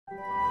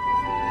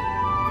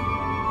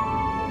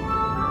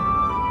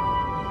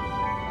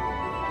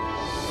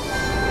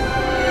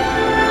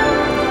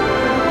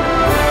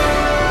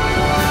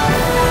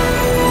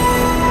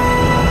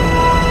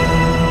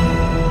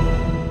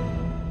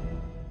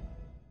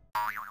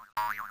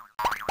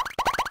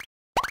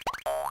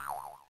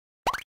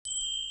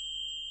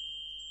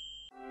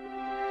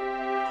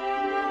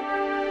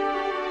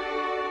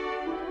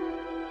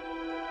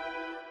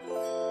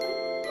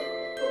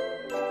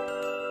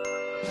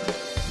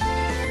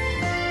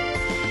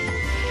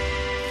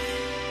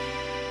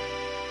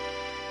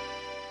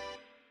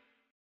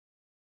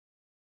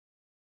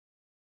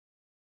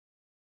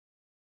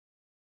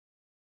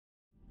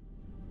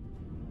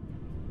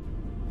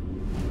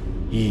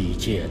异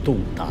界动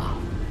荡，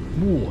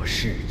末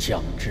世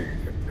将至，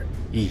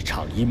一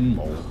场阴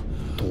谋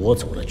夺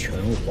走了拳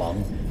皇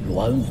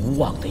栾无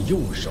妄的右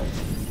手，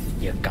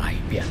也改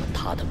变了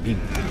他的命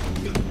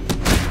运。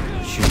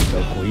寻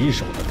得鬼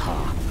手的他，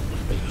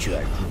被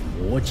卷入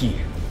魔界，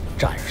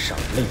站上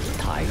擂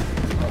台。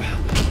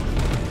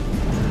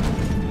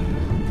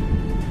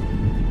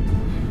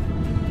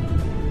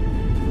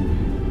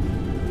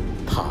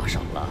踏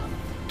上了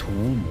屠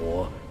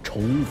魔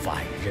重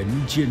返人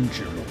间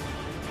之路。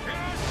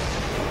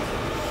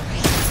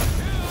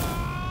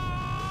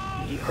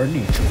而那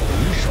只鬼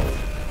手，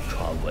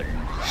传闻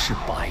是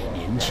100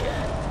年前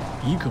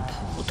一个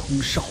普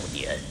通少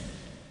年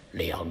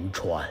梁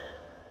川。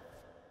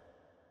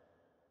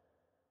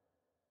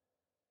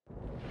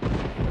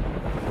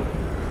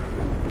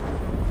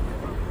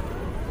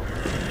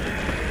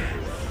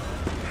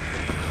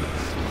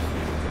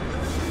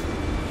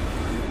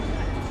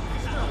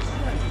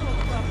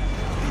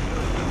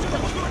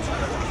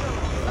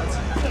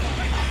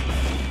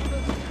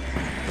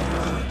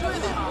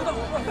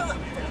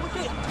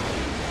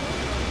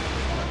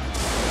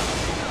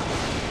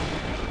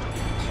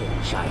天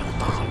下要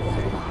大乱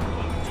了！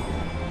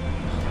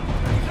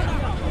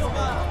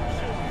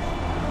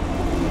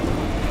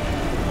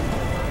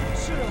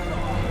是啊，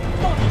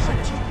到底是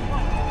谁？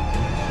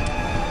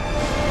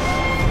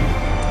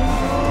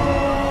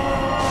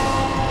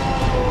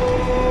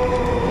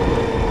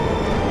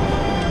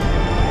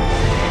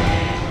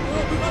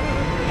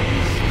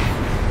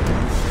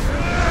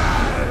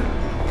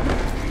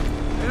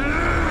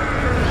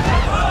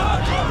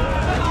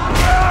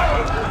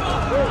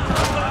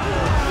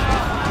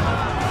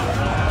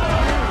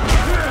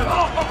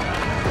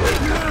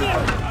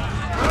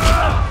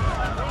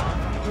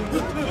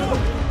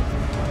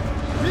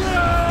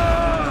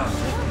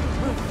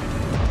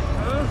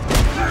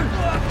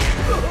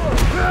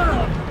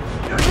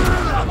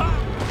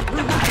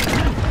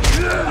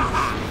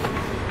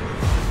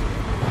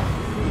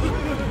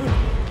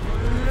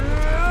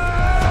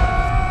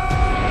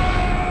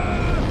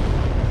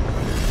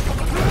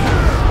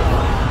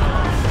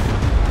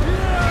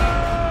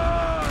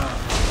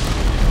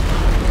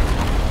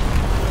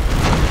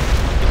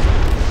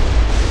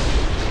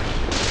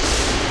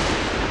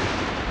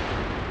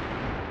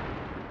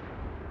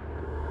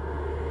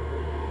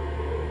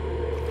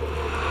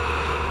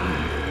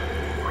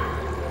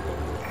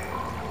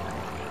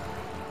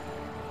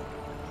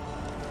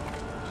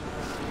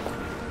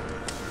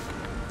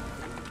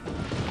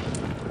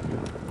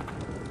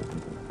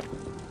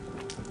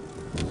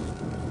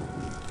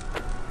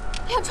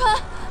梁川，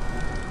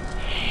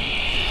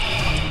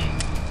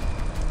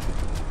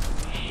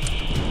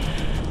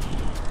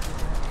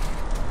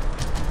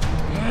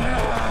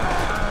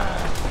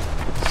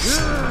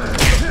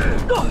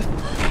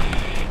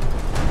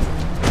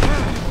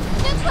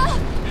梁川，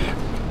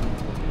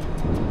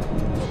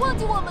你忘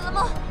记我们了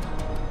吗？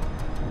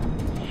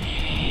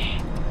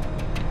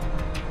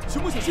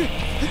熊猫小心！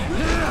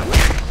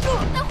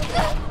大胡子，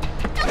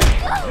大胡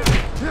子！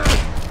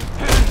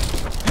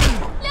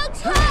梁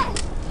川，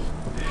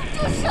住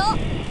手！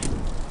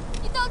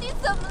你到底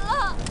怎么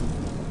了？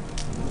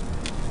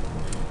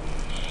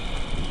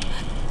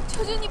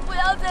求求你不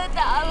要再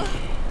打了！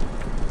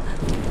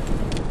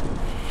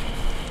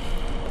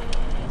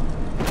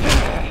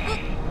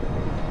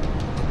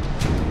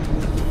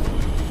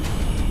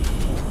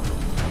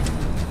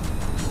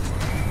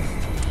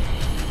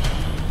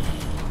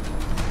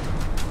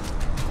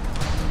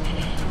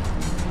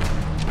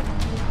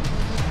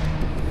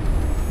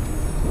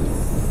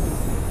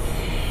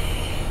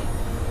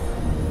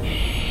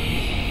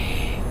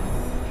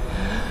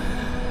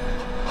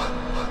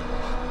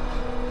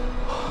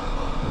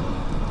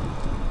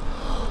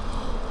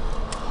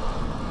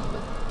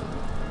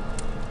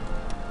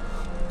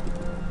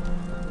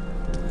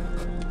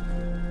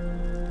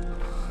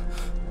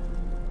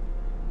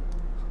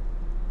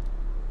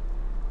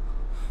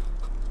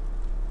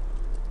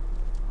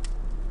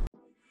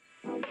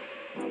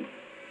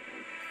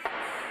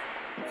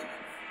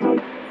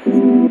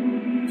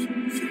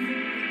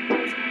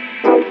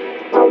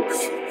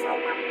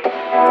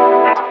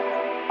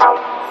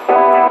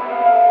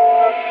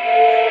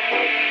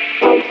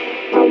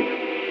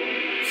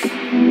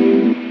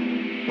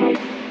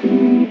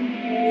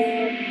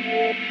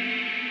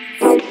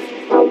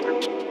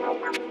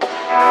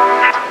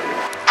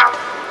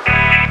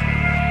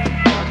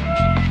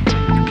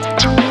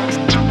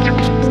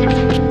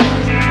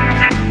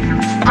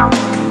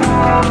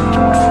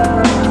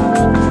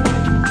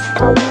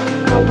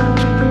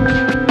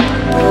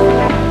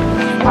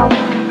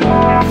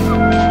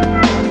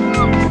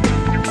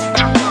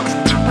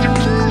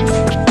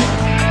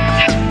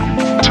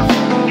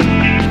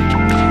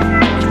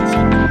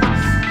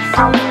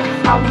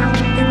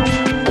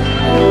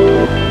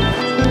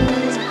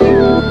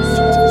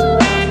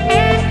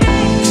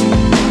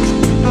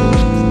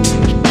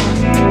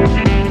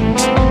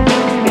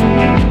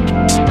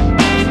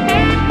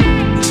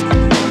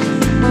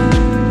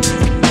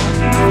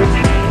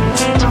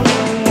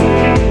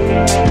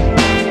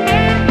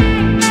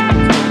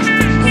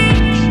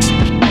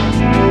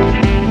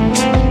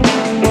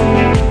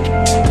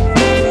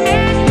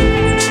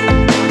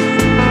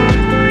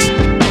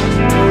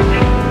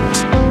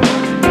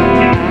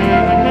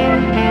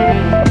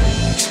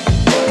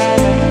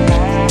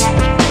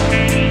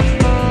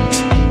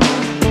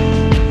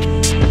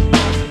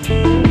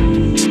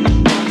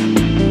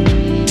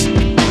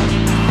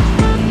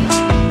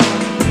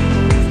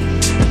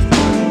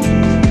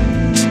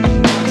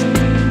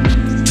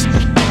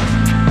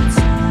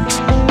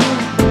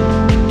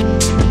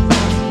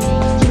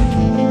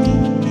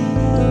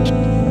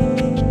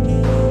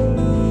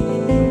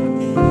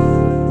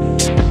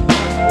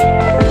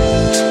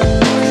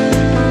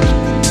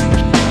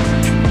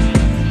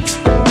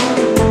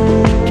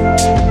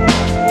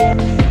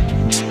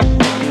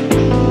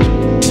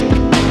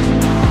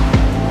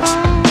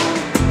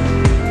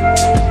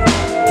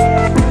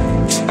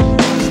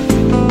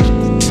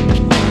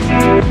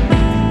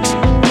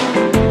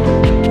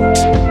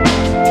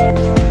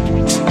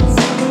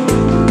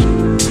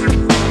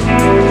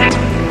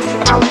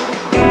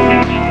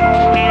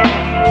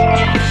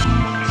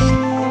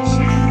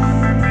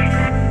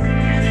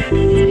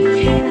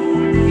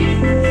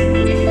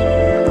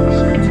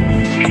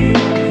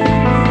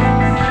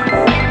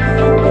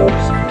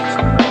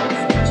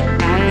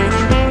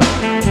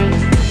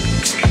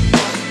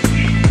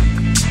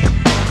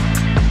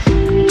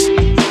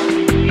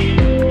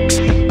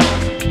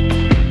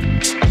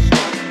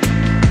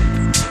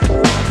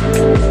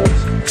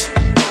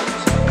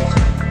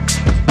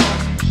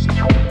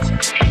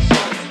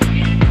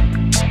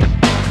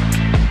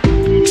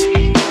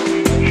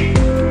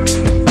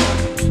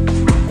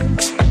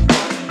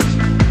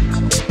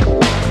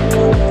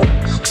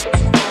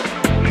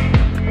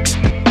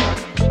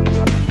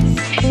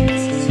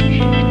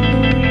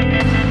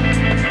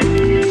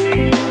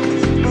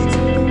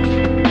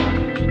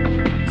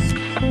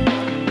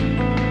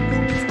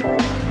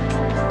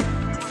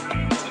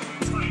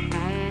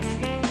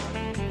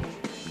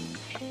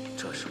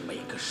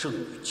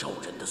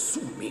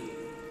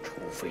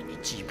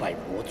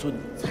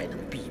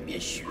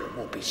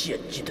被献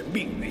祭的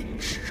命运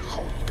只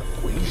好你的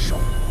回首。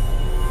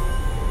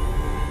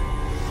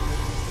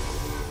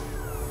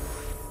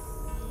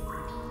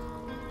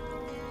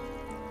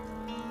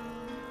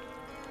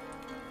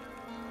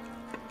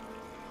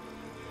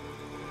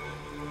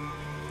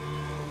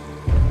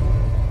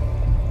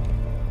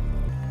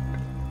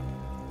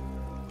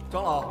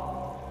长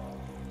老，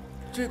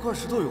这块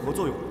石头有何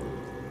作用？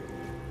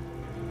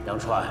杨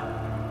川，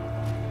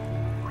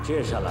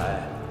接下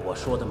来我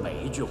说的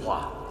每一句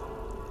话，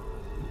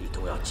你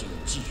都要谨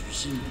记于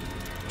心。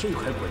这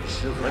块滚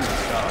石和你的……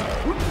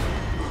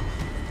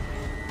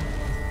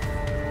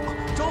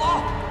长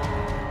老，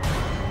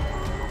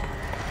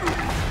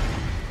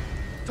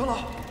长老，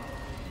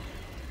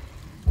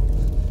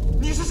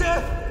你是谁？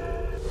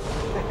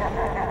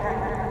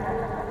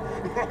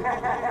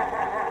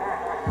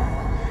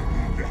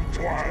杨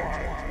川，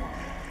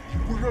你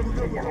不认得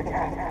我了吧？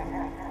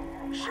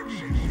是你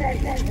放我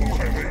出来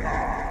的呀！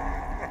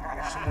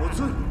是魔尊。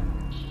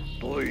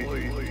对，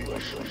我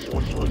是魔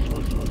尊，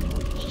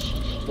希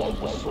望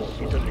我送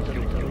你的礼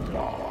物吧。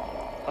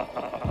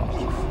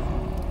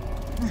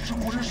你是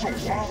鬼手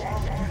啊？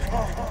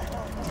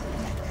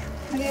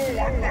你看，多完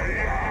美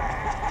呀！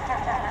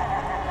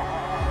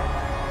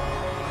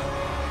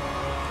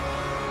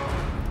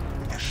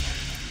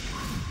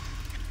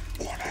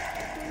过来，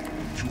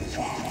就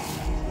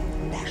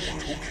把石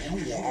头给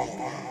我，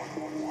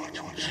我就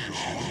治好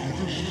你的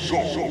手。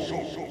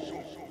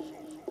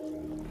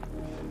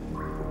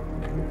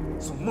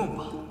做梦吧！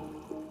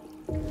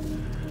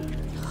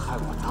你害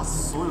我打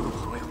死所有的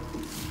朋友，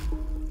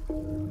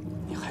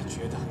你还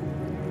觉得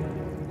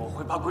我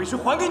会把鬼石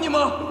还给你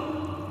吗？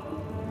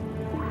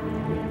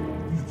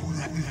你不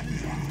愿意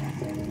啊？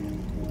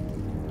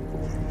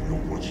让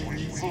我亲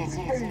自动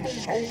手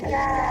吧！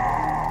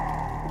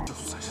就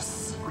算是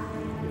死，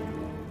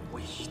我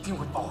也一定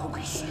会保护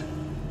鬼石。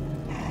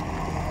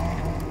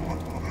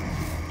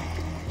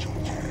就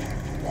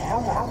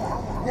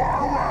玩！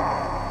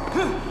哼！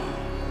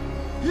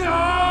呀！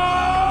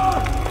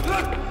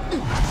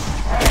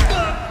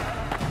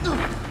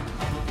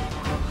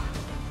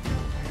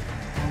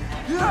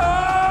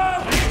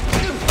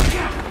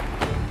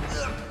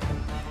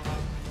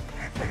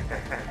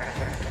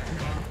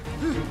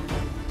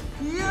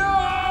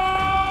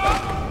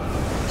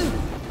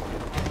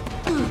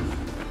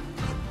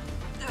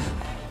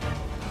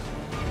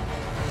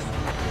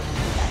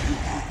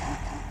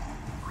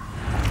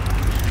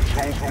悄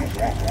悄话，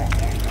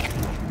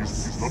你死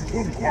得痛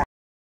快。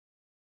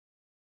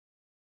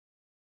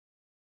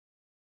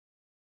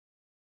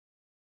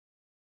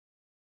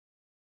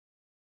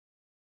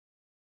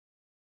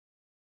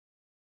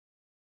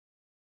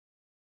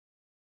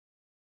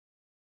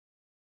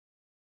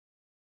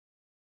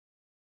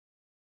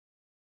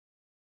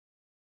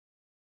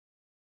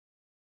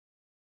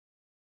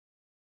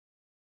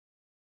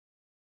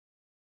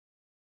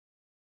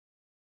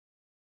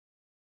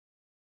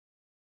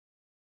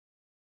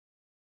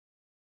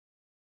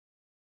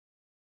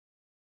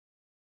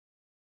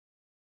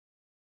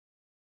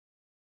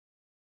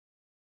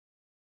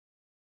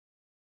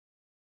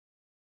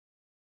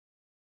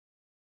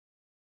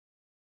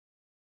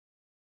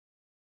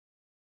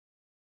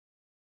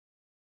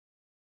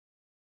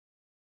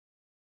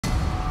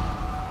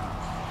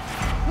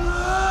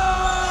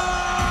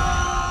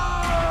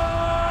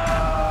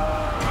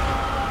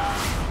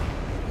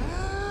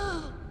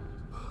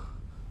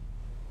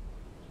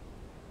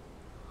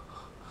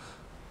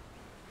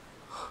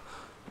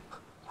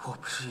我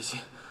不是已经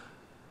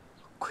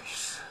鬼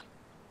石，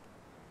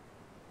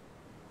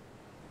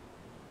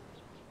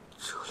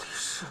这里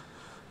是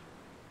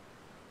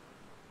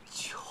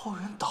鲛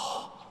人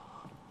岛。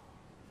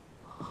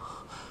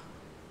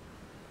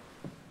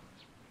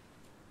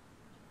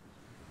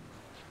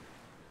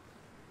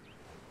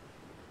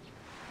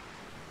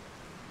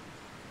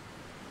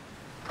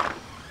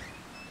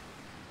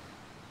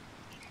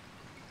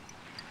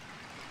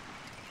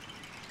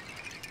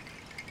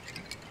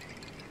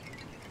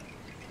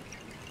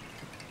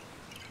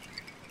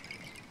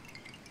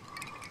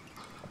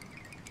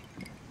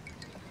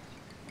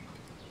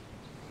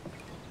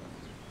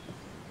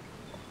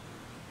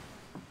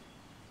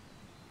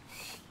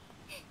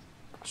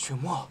雪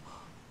墨，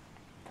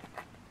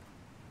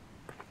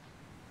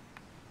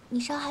你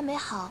伤还没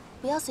好，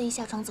不要随意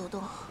下床走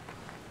动。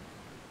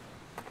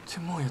这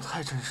梦也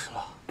太真实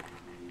了。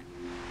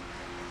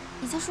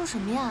你在说什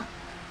么呀？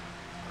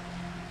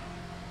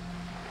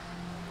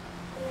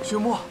雪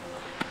墨，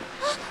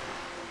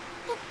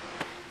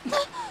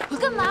你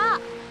干嘛？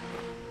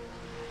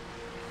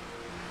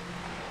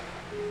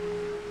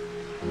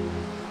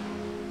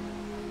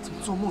怎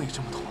么做梦也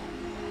这么痛？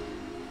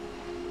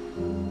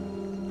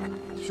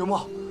雪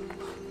墨。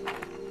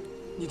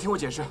你听我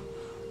解释，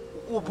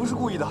我不是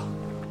故意的。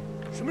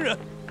什么人？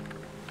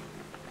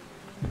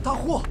大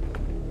户，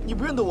你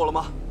不认得我了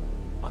吗？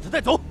把他带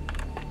走。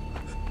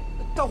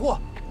大户，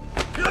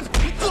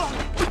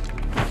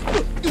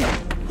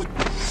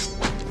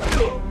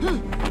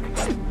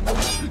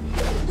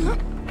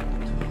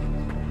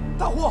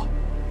大户，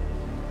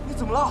你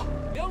怎么了？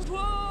梁春，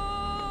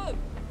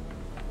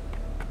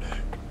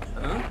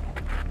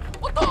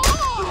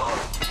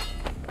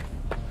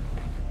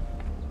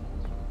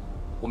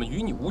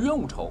与你无冤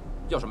无仇，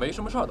要是没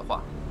什么事儿的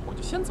话，我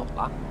就先走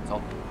了。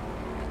走。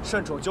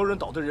擅闯鲛人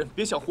岛的人，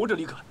别想活着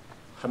离开。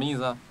什么意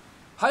思？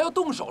还要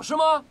动手是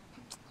吗？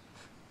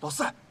老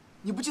赛，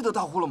你不记得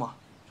大户了吗？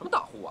什么大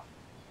户啊？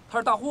他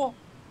是大户？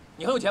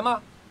你很有钱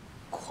吗？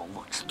狂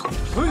妄之徒！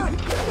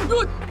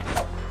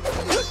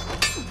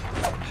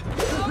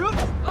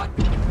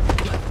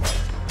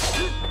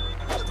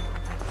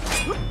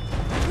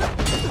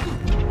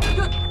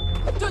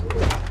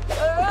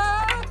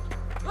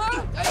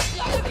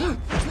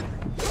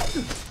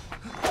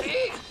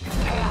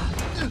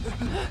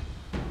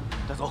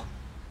带走！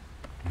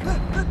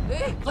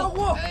大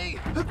户！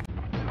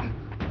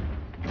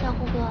大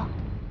户哥，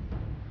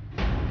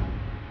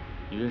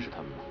你认识他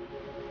们吗？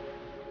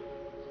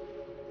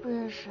不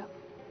认识。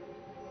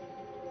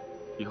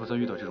以后再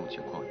遇到这种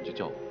情况，你就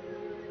叫我。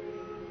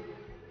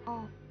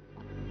哦。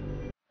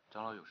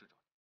长老有事找。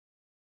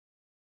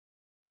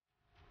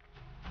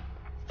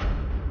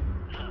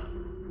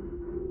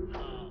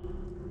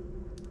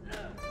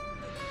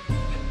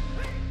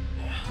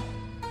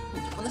你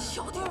不能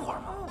消停会儿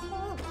吗？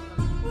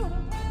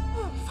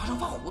发烧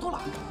发糊涂了，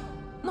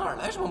哪儿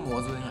来什么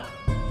魔尊呀？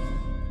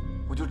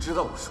我就知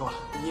道我说了，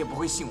你也不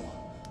会信我。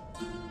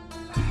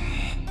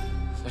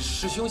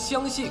师兄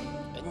相信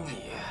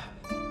你。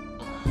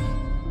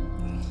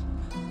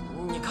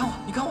你看我，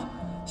你看我，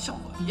像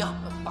我一样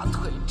把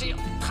腿这样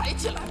抬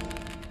起来。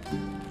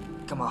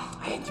干嘛？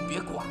哎，你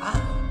别管，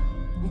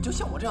你就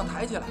像我这样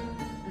抬起来，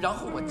然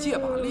后我借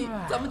把力，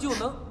咱们就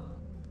能。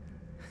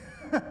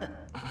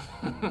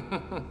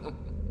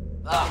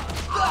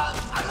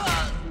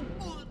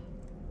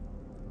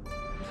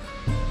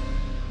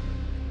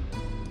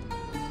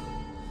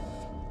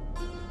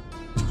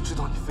就知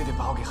道你非得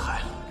把我给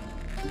害了。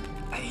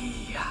哎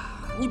呀，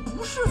你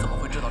不是怎么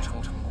会知道成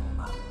不成功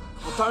呢？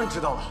我当然知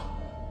道了，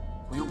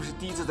我又不是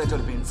第一次在这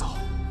里被人揍。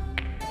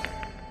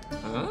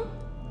嗯？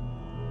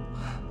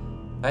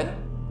哎，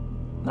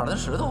哪儿的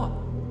石头啊？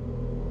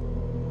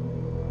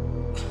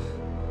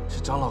是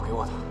长老给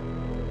我的，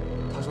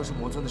他说是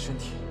魔尊的身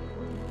体。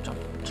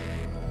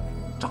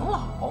长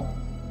老？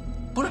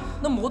不是，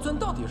那魔尊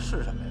到底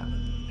是什么呀？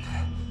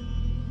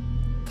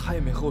他也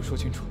没和我说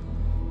清楚，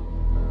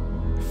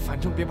反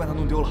正别把他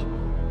弄丢了。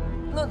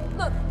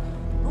那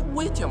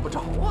我也捡不着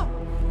啊，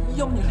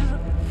要不你试试？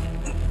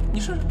你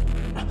试试。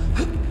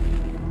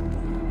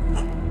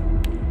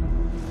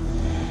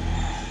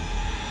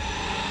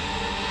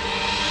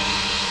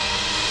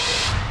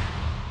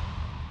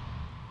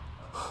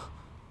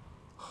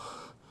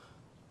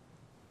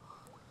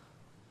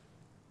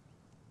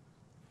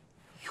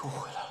又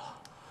回来了。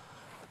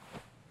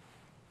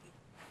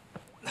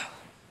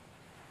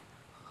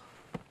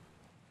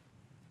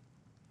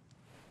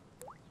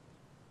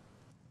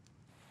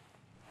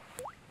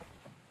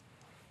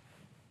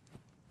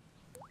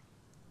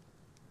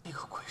那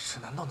个鬼石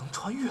难道能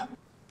穿越？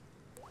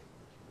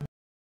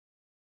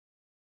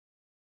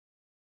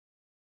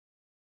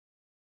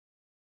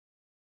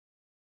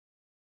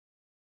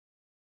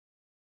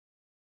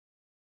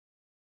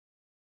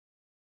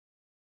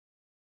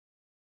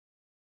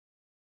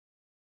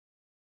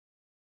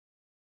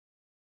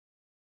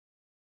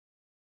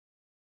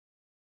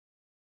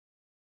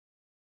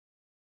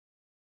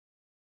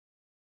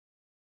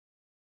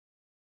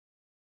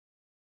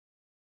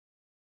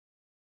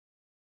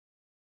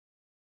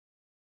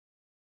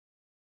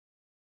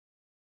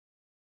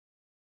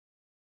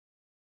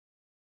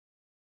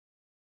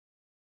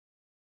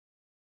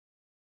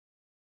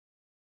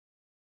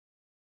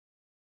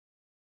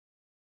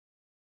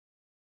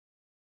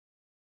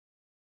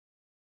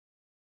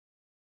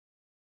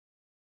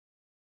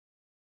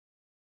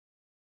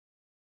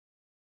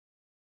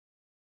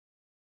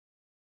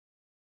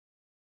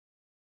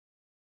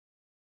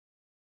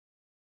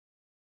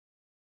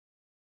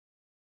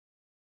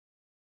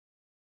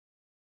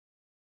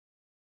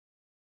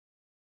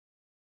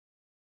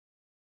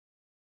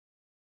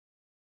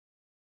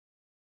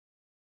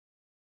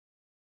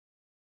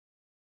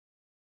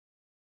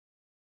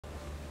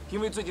因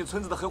为最近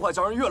村子的黑化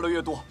鲛人越来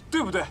越多，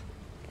对不对？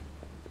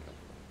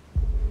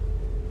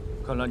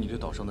看来你对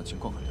岛上的情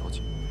况很了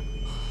解。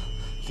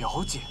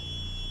了解。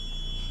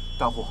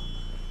大户，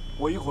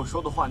我一会儿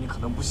说的话你可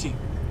能不信，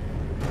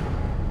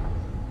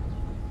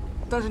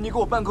但是你给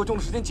我半刻钟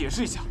的时间解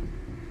释一下，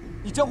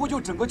你将会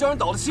救整个鲛人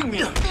岛的性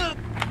命。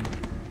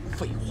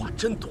废话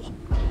真多。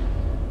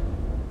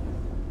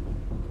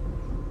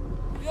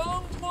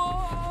阳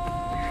光。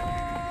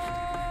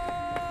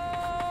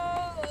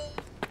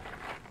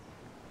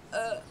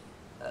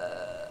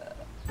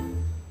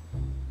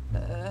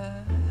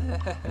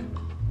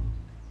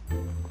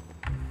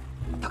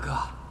大哥，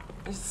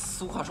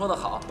俗话说得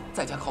好，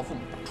在家靠父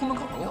母，出门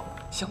靠朋友，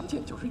相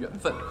见就是缘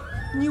分。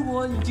你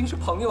我已经是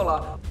朋友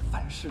了，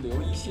凡事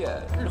留一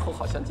线，日后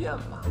好相见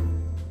嘛。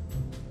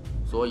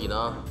所以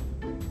呢，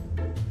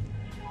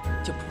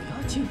就不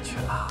要进去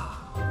了。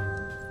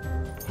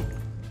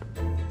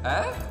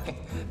哎，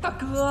大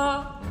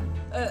哥，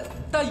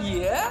大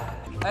爷，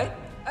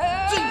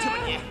进去吧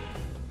你！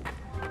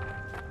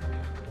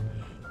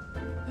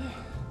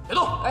别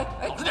动！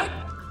老实点！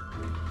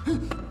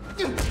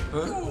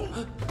两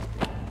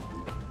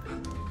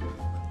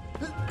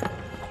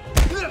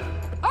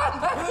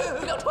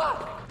川！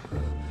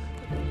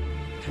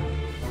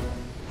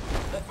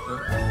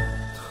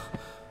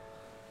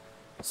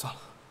算了，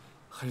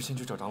还是先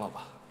去找长老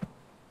吧。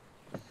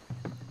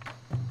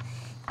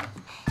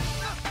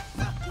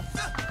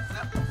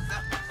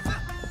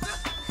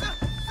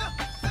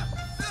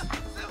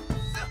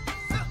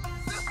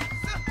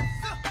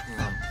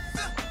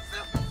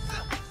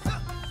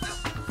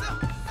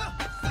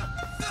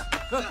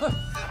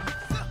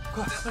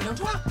快，梁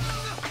川！哎，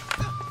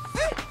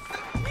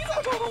你怎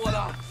么找到我的？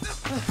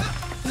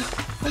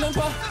梁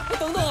川，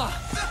等等啊！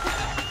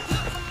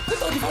这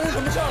到底发生什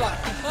么事了？啊！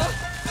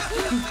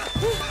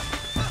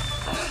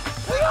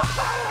哎呀！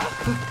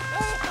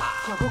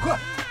快！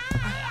哎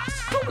呀，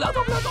走不了！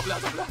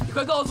你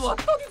快告诉我，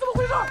到底怎么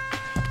回事？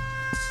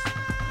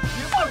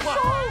别放手！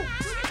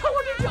你看我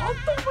这脚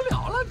动不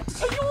了了！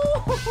哎呦！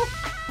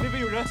那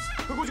边有人，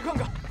快过去看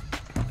看。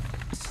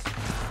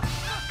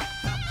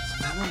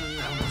 那么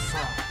一会儿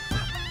算了。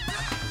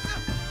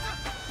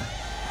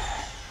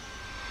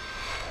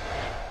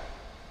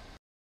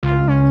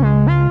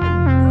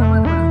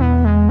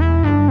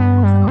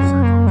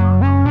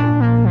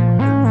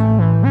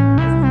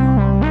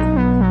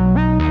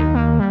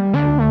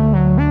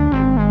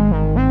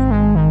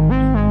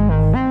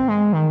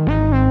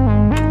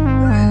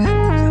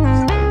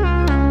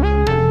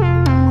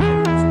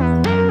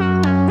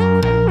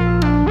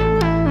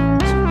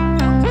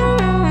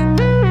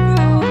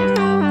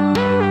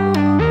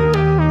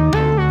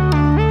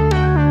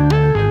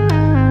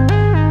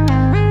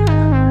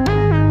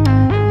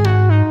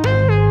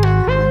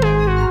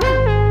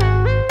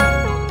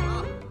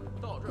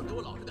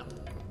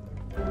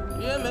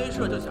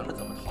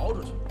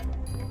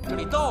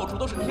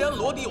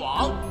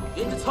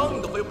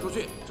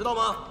知道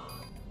吗？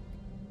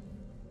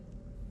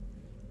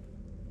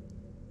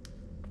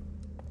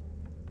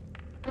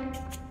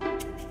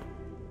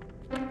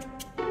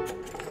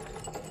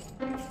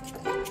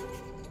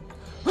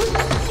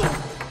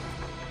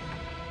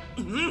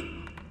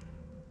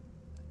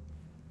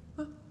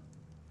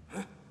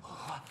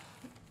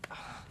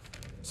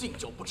敬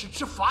酒不吃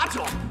吃罚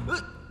酒。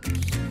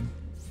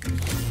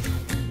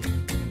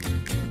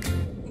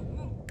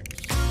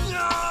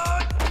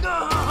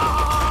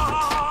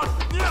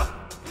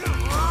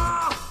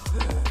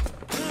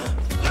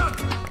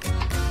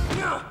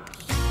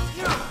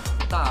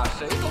打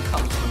谁都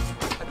抗不住，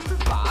还吃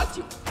罚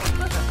酒。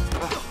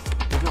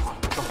别别晃了，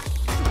走。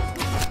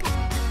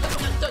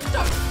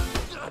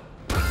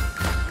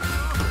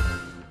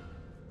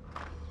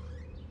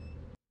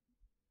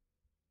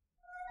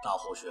大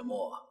火雪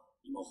墨，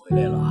你们回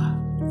来了。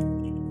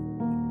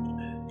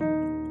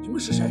你们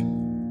是谁？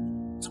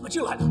怎么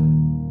进来的？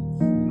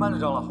慢着，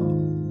长老。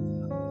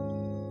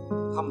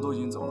他们都已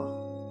经走了，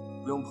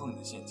不用碰你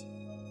的陷阱。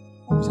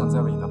我不想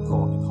再被你那破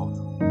网给套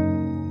住。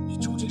你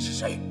究竟是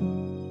谁？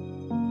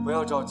不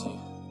要着急，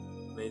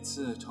每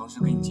次尝试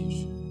跟你解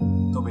释，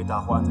都被大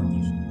火按在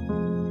地上。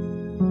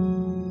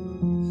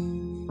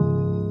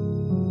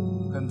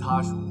跟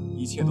他说，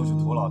一切都是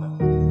徒劳的。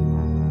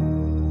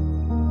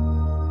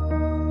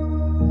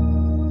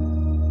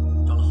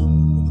长老，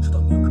我不知道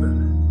你的客人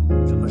来，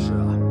什么事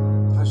啊？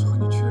他是和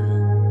你确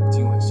认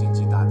今晚献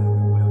祭大典的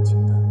无聊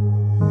清单。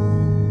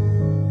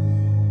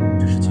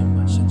这是今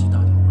晚献祭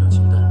大典的无聊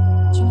清单，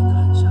请您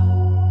看一下。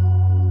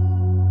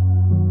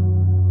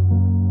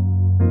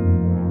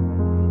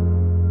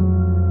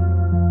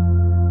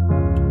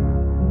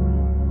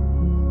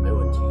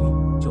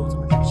 就这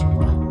么执行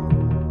吧。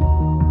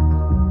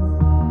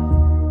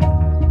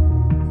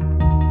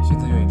现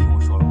在愿意听我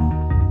说了吗？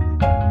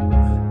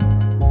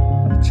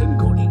你真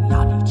够伶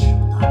牙俐齿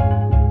的，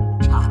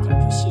差点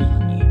就信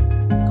了你。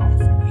告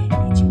诉你，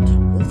你今天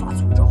无法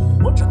从这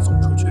活着走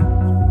出去。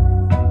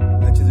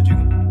还记得这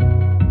个吗？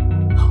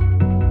啊，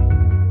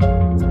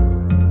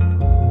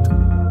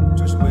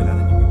这是未来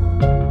的你给我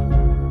的。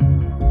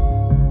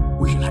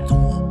未来的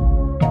我。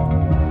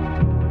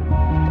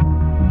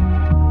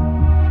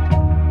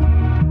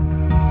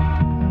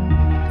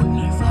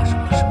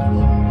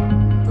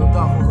 等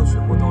大火和雪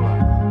沫都来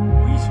了，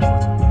我一起说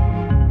清楚。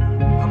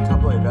他们差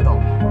不多也该到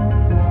了。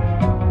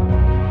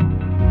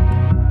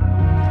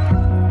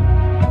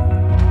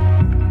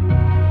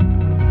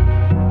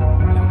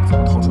两个怎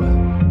么逃出来的？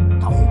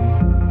大火，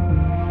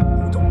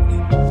无动无力。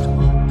长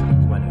老，这两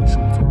个外来人是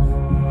我做的，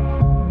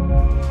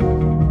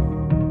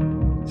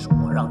是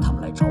我让他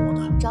们来找我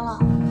的。长老，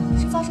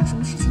是发生什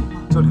么事情了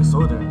吗？这里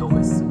所有的人都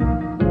会死。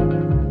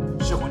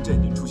噬魂阵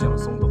已经出现了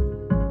松动，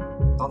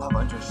当它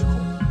完全失控，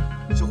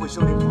是会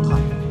生灵涂炭。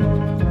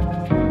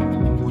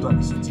不断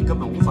的献祭根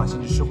本无法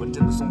限制噬魂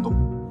阵的松动。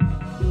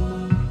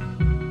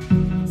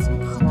怎么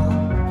可能？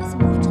你怎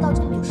么会知道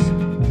这么多事？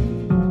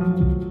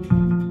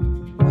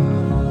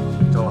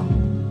长老，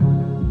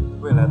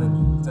未来的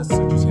你在死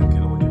之前给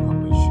了我这块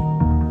回血，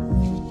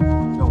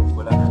让我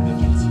回来改变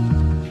这一切。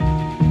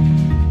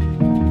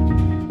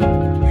是你做的，你们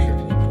都给我来。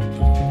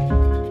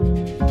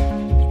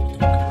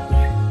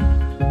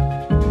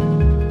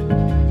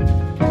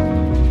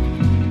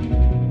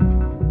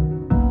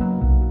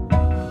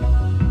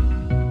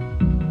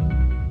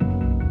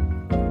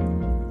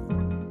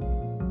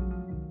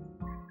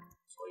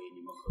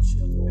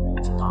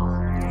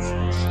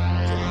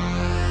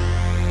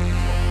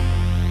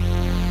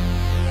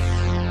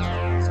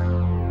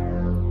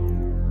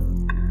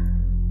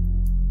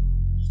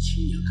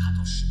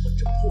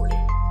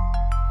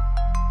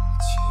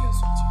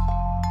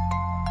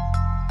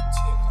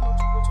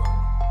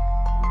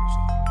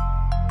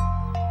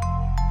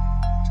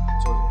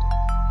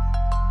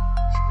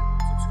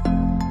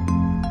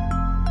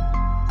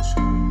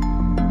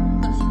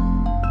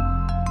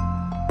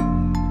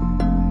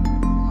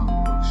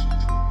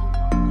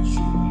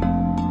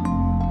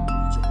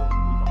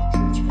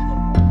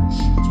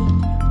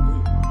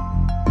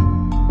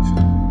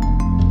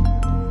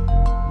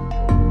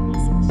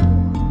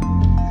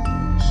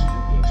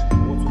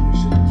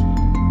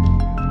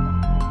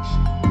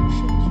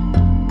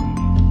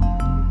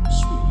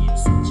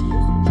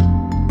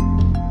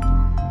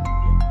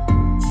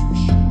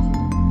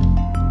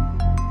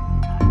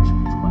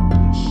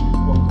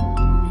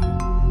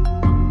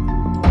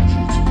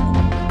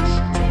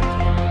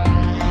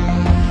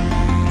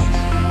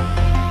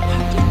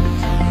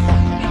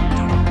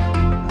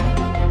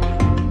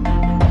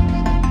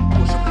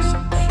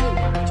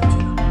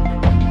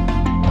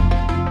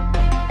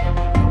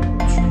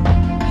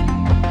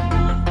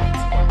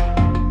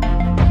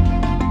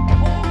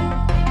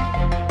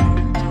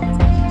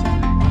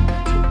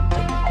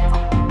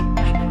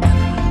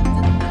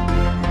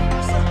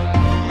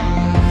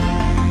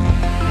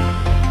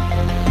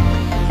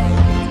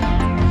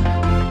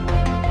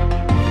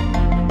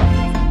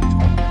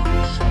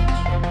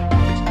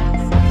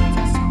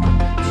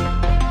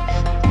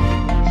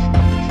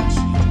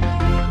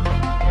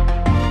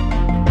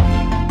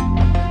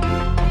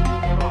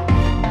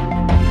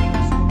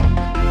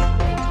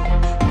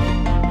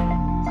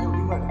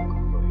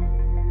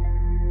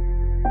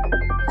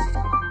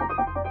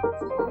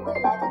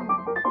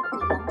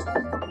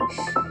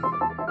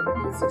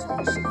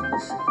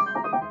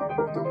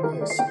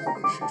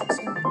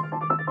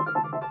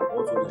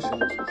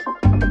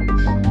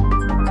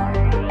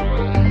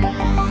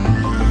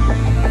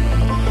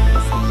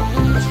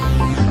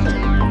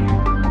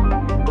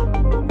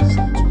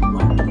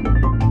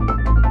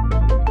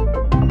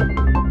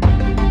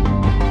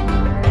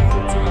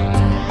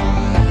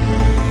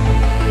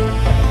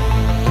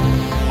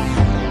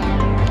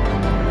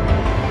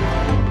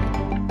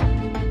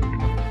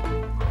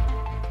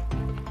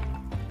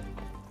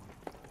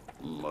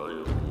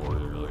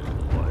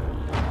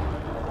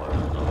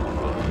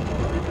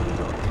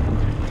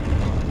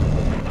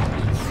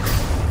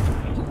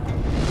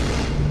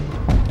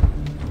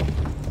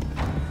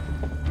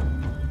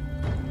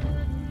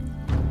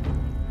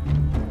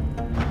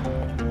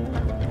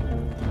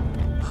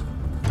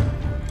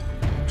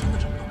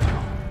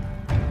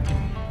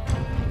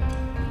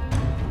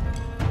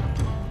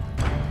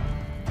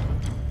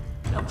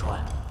川，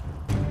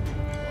我们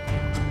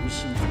重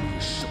新组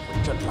织噬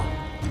魂阵了。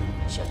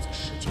现在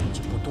时间已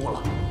经不多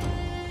了。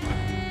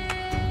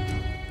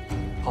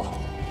好，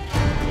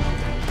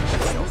想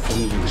要封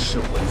印噬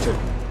魂阵，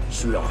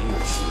需要用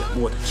血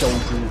墨的胶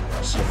珠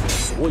吸附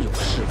所有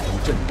噬魂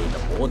阵内的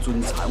魔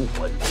尊残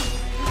魂。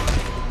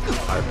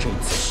而这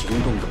次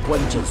行动的关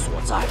键所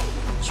在，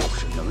就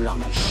是能让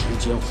你时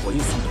间回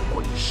溯的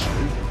鬼石。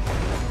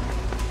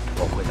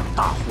我会让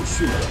大户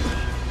训练你，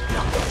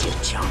让你变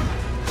强。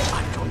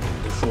按照你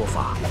的说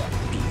法，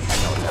必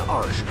须要在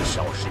20个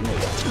小时内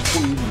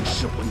封印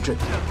噬魂阵，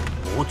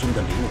魔尊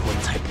的灵魂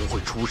才不会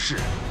出事。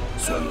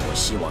所以我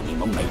希望你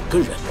们每个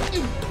人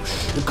都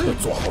时刻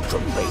做好准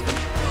备。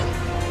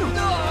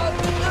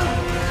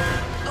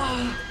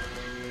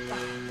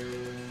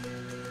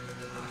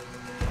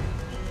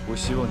我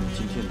希望你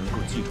今天能够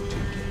记住这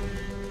一点。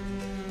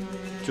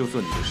就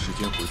算你的时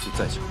间回溯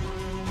再强大，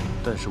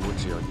但是我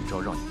只要一招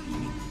让你毙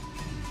命，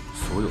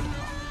所有的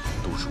话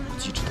都是无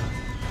稽之谈。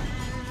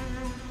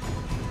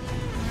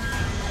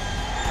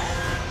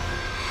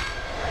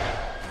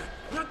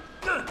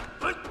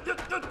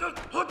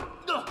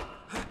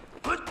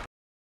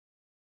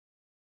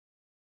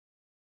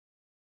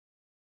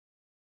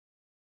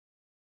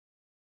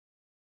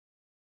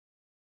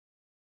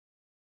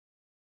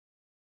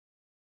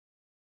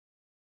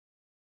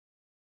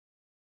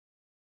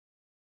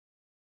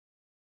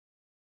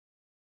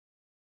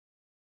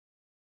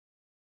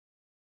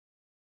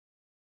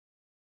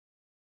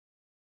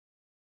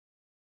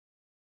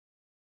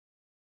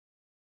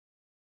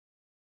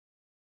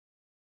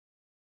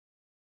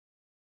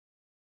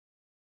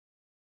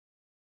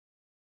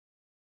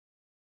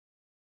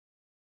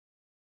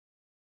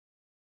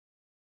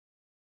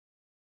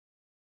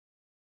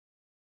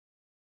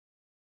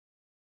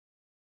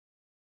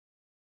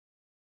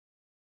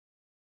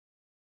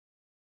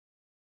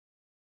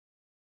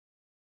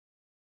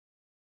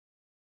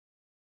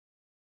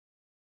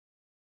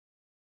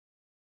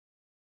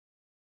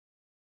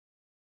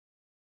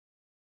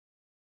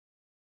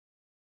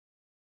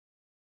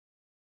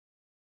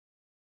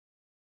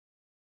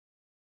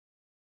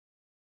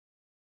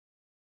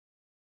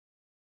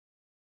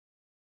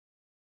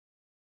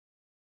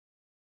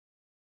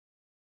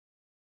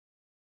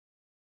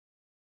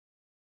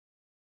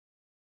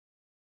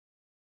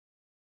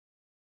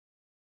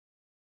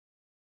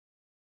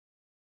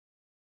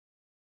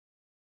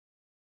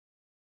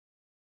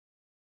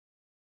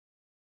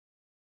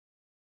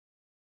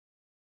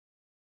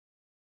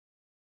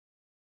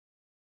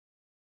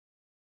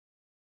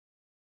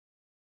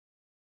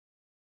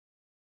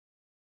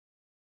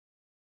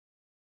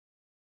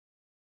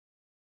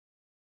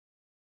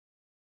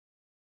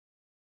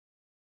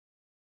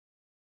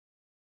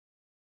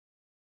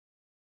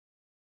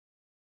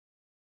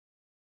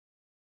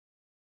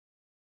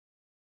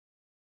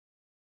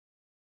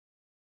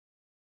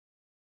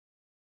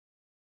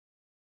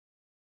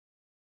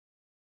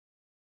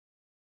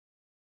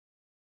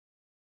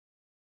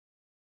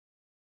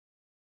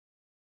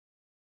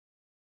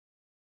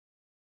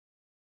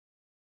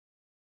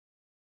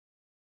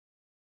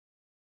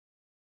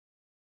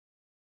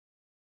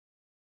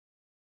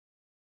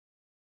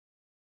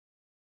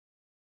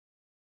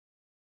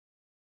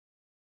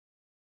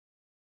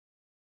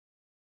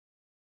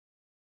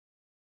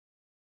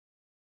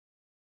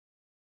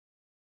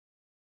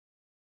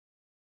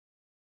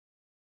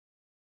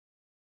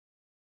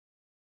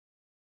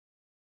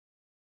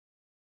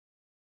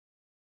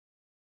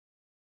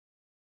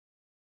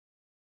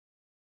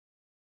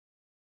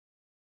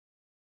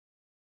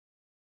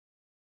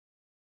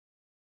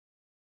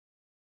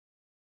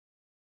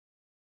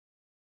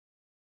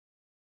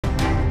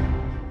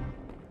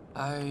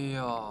哎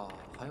呀，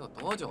还有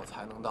多久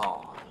才能到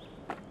啊？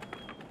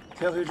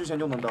天黑之前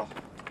就能到。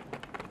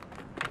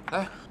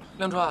哎，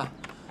亮川，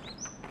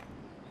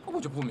我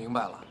就不明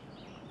白了，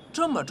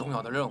这么重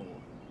要的任务，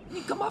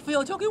你干嘛非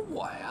要交给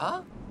我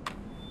呀？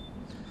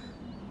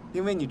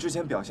因为你之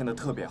前表现得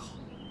特别好。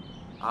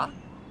啊？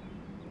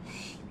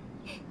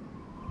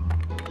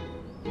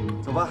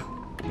走吧。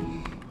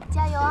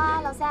加油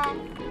啊，老三！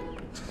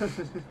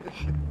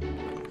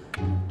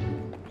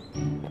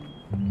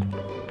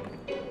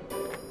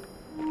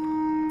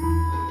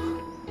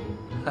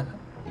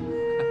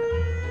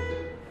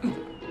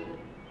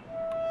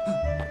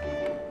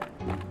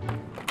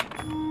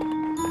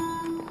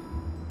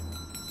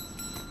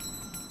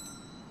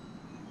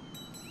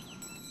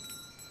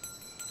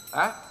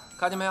哎，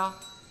看见没有？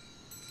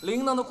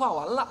铃铛都挂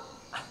完了，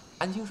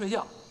安心睡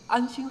觉，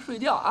安心睡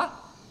觉啊！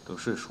等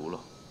睡熟了，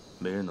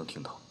没人能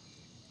听到。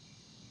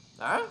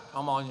哎，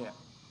长毛你，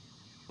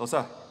老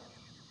赛，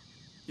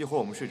一会儿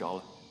我们睡着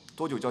了，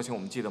多久叫醒我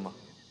们记得吗？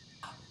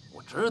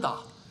我知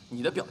道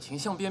你的表情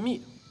像便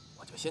秘，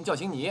我就先叫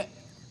醒你，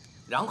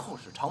然后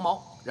是长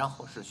毛，然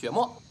后是雪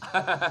沫。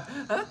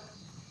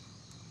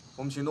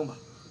我们行动吧。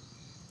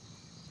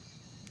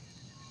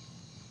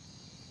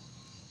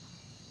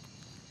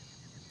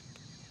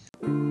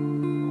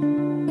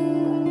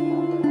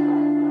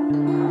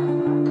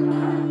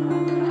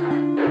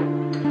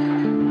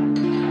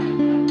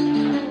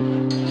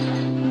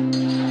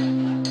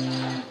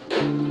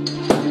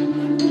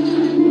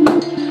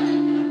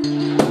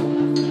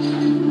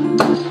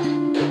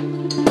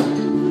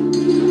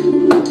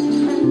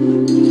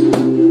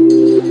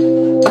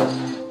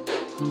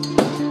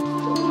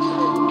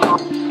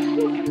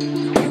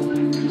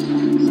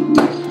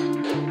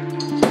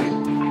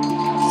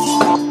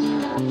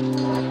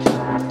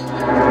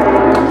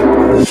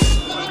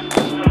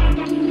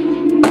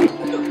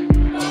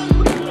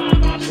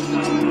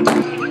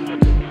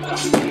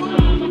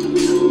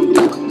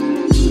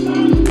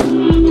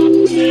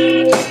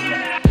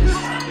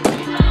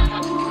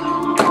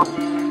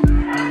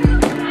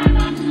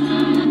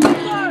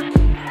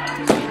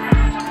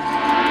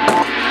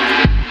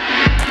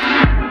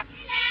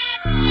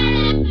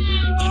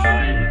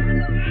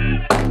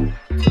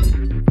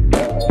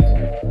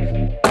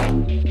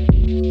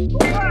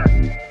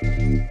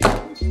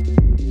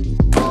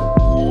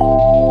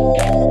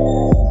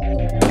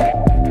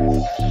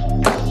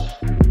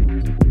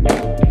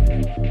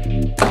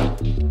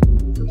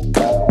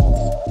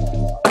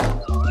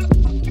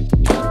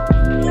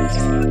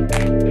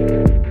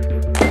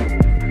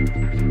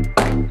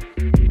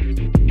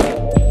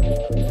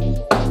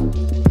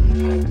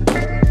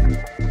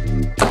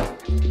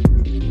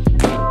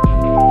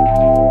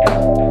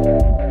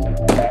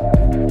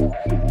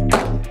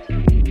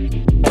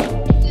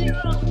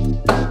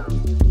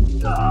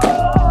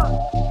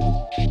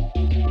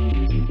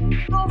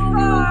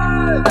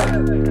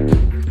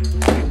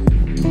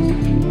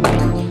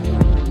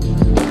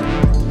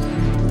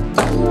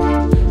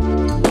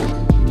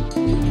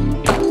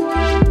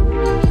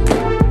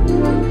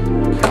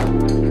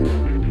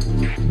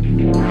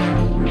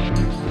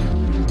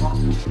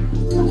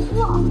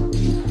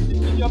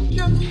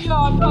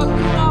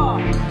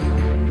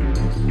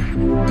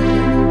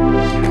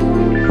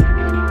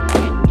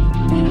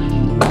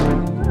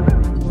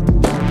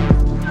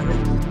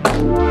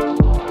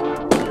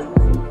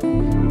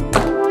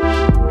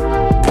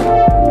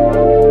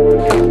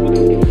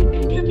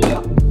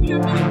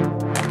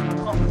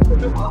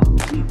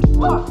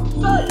怎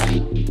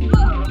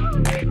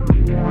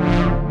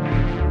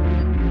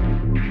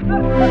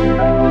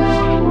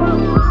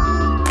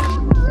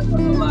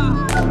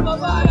么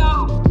办呀？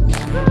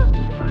来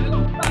了，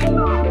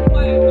外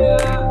面！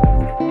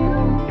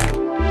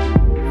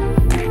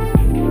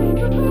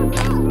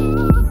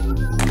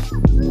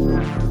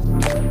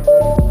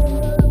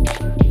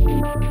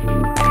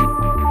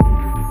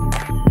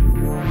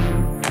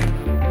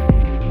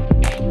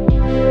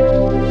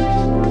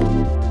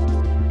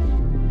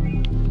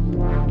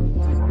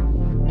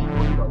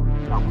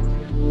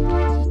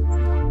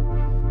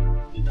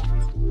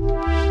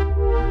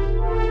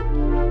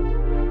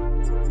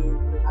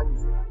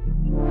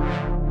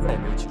再也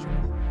没有起身过。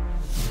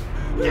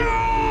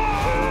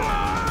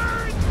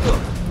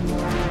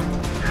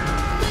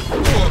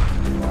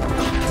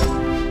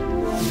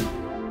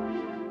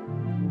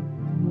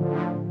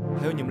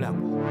还有你们两个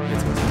也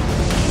曾经。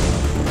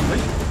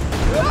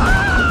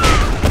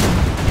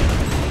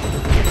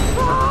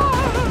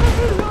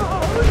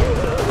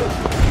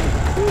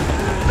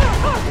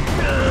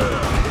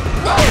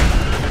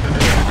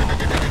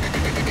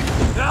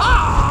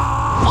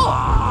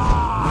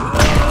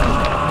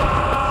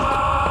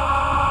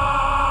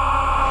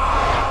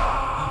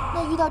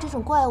那遇到这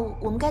种怪物，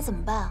我们该怎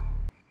么办啊？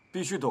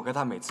必须躲开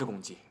他每次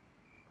攻击。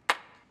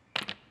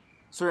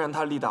虽然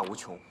他力大无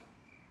穷，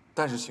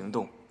但是行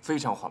动非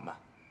常缓慢。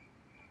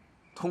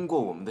通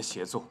过我们的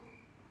协作，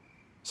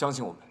相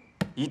信我们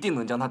一定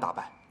能将他打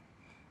败。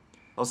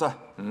老三，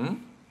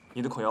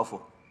你的孔药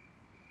符。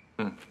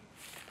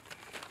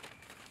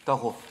大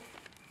户，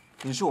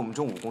你是我们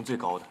中武功最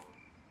高的，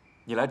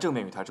你来正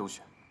面与他周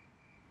旋。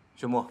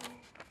玄墨，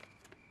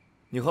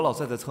你和老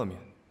赛在侧面，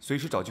随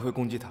时找机会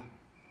攻击他。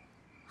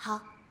好。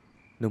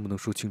能不能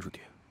说清楚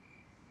点？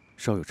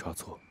稍有差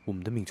错，我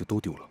们的命就都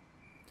丢了。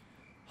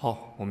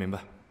好，我明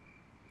白。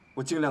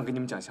我尽量给你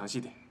们讲详细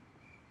点。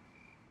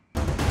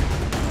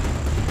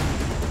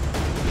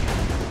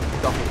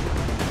大户，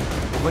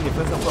我和你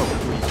分散怪物的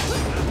注意力。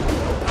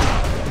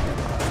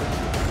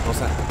老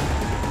赛，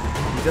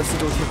你在四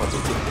周贴好结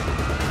界，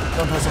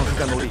让他丧失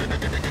战斗力，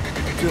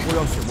最后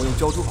让雪墨用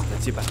胶珠把他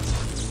击败。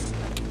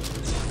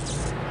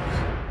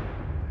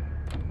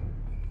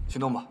行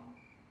动吧。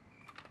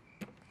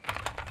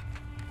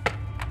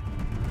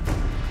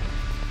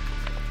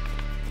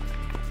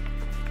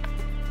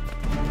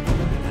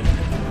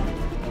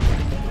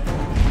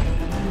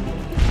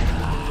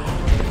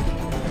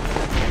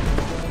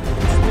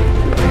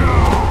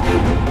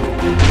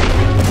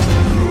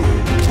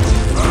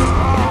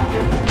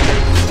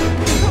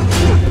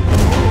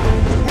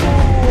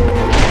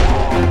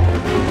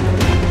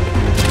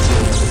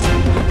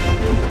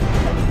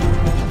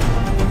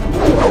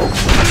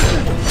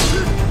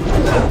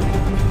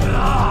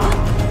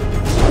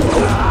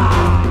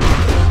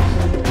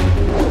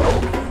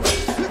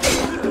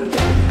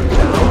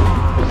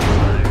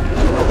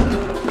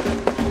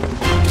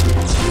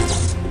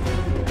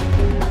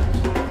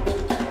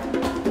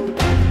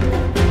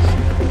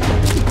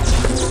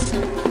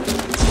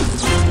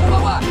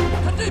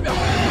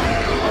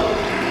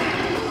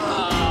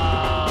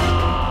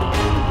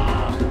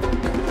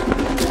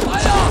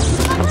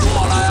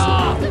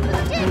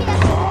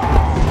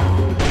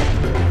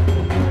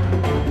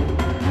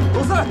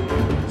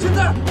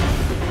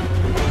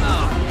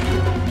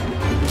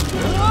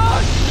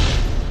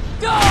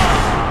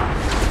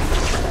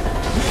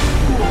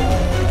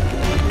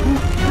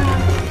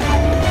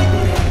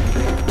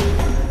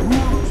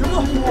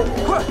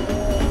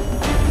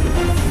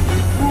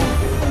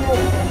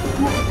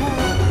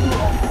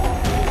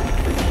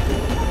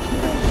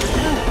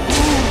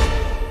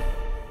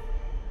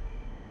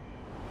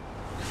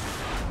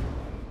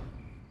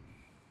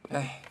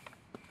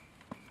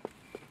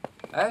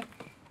哎，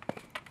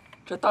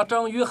这打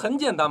章鱼很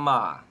简单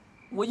嘛，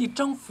我一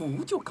张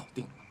符就搞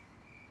定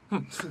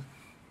了。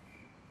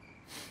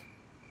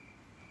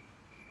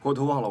国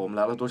图忘了我们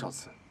来了多少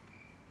次？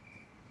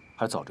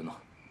还早着呢，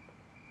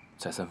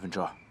才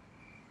2/3。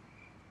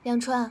梁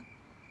川，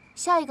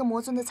下一个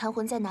魔尊的残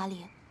魂在哪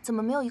里？怎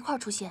么没有一块儿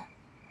出现？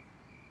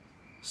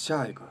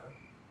下一个，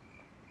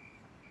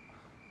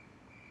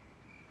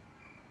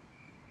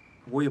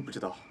我也不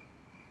知道。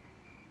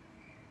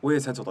我也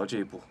才走到这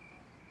一步。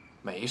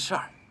没事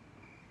儿，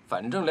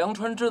反正梁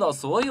川知道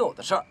所有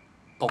的事儿，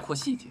包括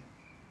细节，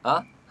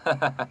啊，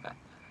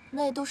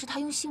那也都是他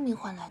用性命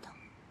换来的。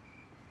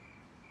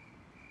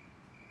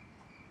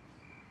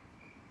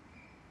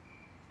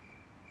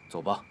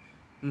走吧。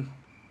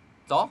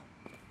走。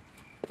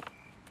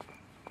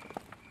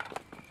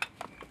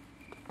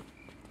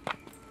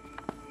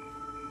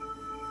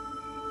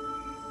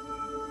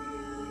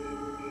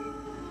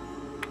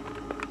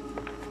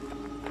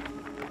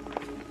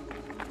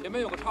前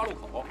面有个岔路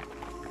口，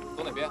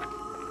走哪边？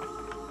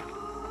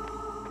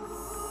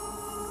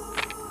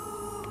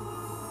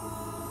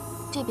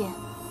这边，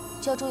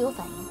胶珠有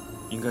反应。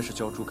应该是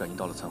胶珠感应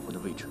到了残魂的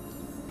位置。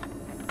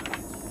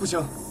不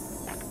行。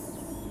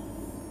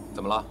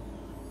怎么了？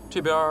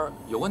这边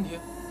有问题？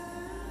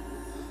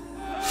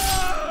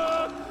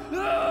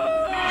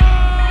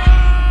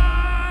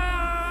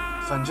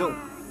反正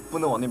不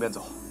能往那边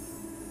走。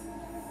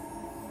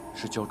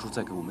是教主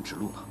在给我们指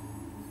路呢。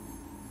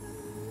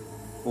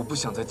我不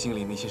想再经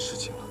历那些事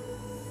情了。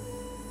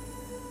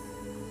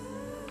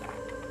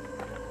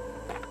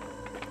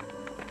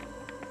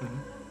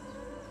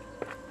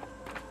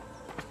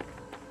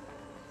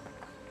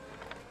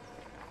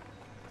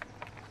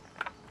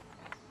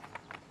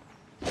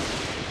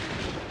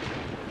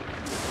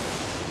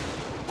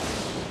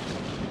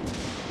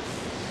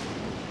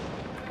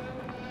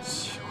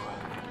奇怪，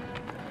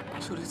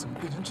这里怎么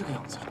变成这个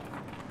样子了？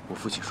我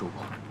父亲说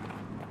过，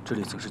这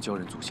里曾是鲛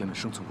人祖先们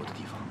生存过的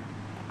地方。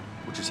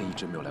我之前一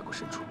直没有来过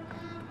深处，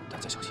大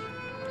家小心。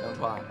梁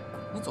川，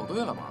你走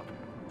对了吗？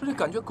这里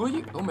感觉鬼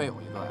影都没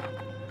有一个呀。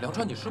梁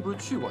川，你是不是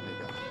去过那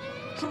边？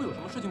是不是有什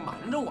么事情瞒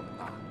着我们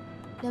呢？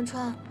梁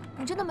川，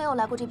你真的没有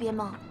来过这边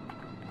吗？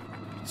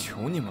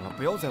求你们了，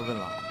不要再问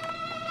了。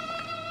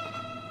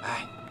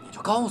哎，你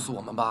就告诉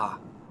我们吧。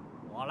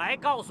我来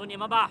告诉你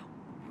们吧。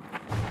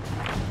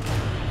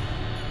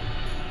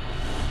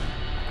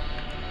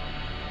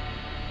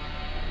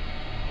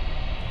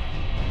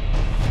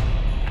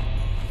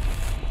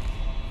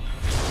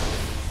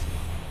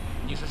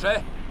你是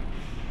谁？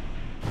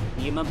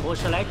你们不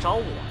是来找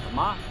我的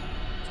吗？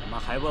怎么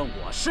还问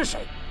我是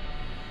谁？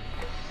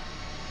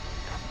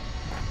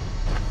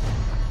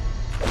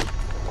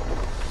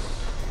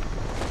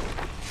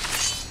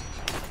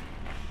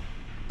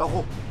大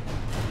户，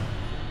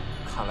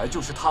看来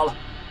就是他了。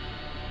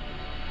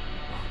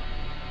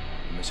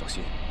你们小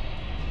心，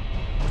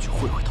我去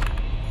会会他。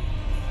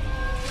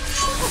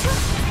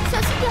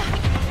小心点！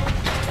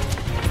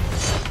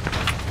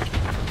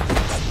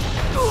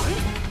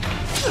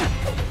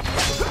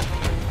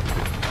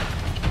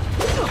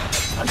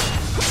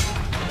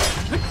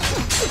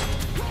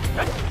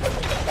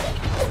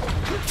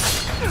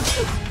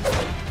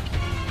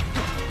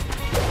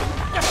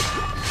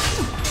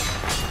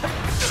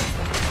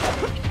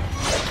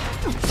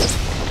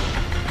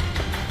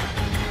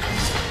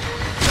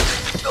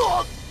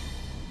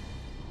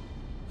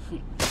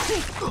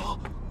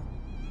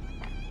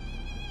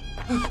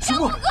徐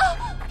墨，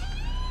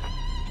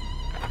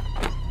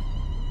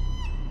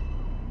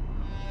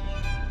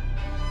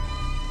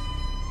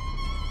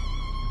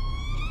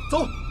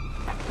走。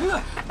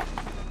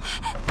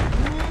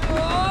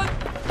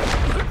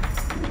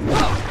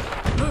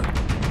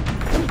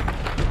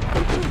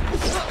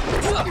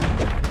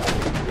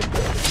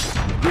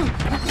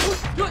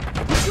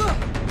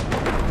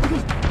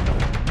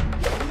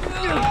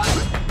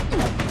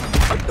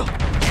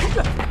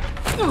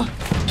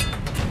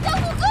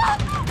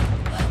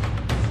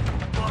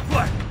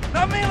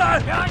拿命来！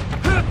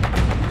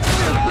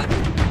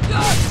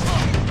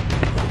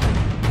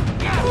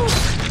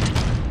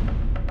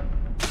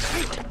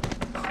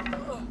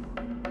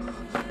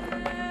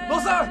老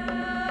三，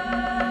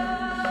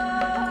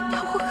大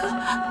虎哥，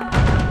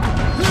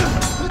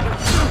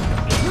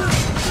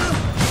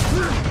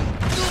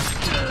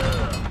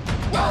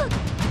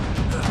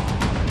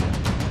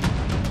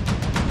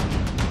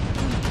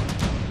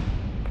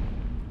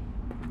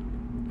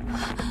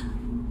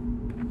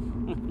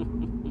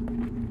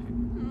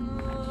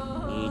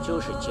你就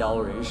是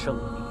鲛人圣女，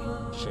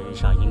身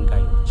上应该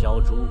有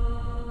鲛珠，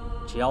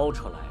交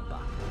出来吧。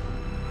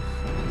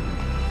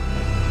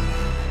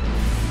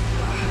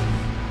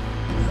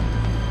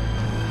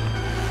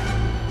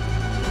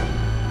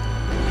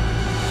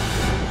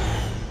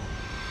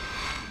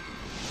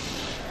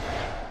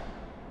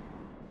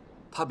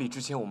他比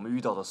之前我们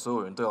遇到的所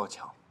有人都要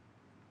强，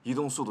移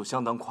动速度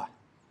相当快。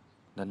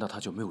难道他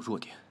就没有弱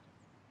点？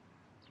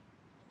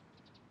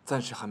暂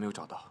时还没有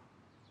找到。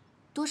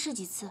多试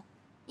几次，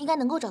应该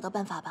能够找到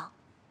办法吧？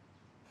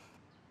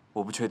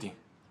我不确定，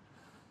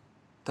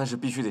但是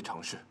必须得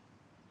尝试。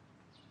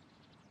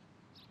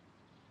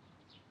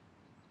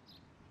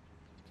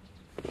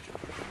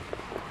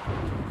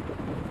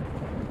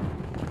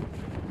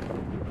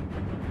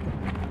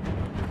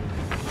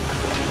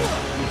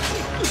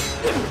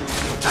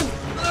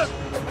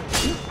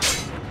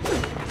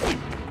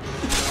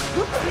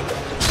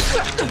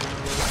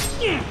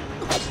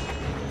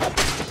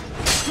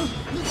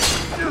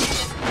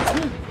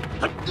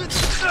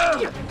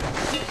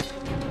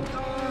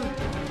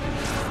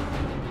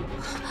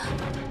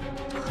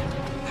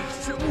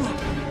雪木，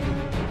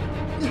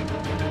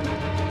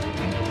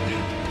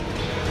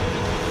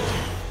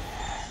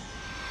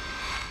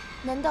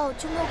难道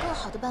就没有更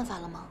好的办法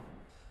了吗？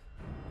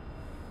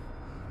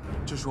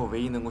这是我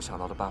唯一能够想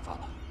到的办法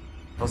了。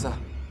老三，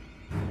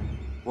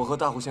我和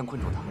大户先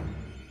困住他，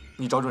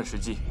你找准时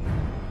机，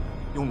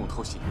用弩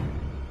偷袭。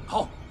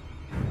好，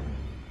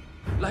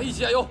来一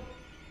起加油！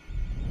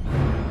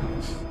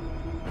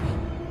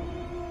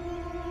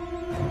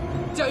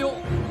加油！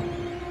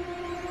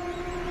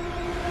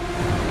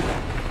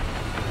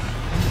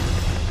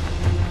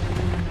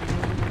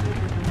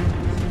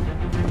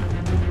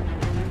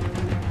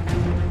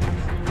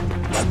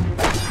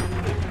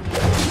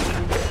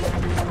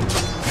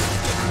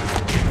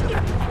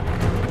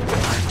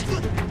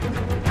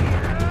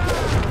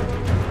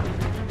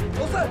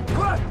老三，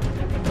快！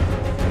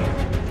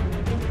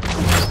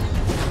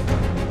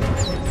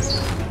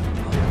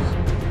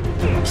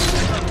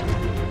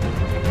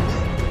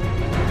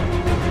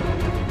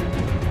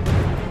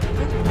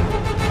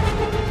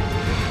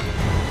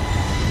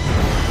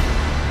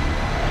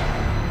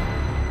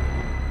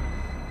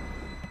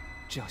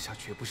下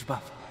绝不是办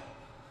法。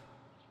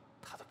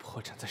他的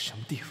破绽在什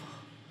么地方？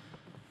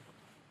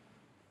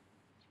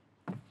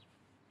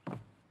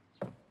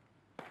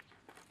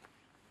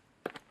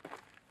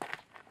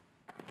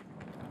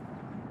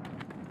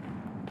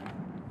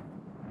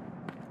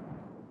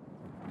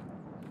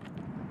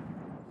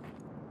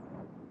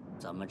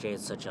怎么这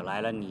次只来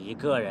了你一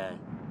个人？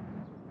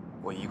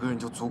我一个人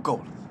就足够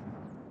了。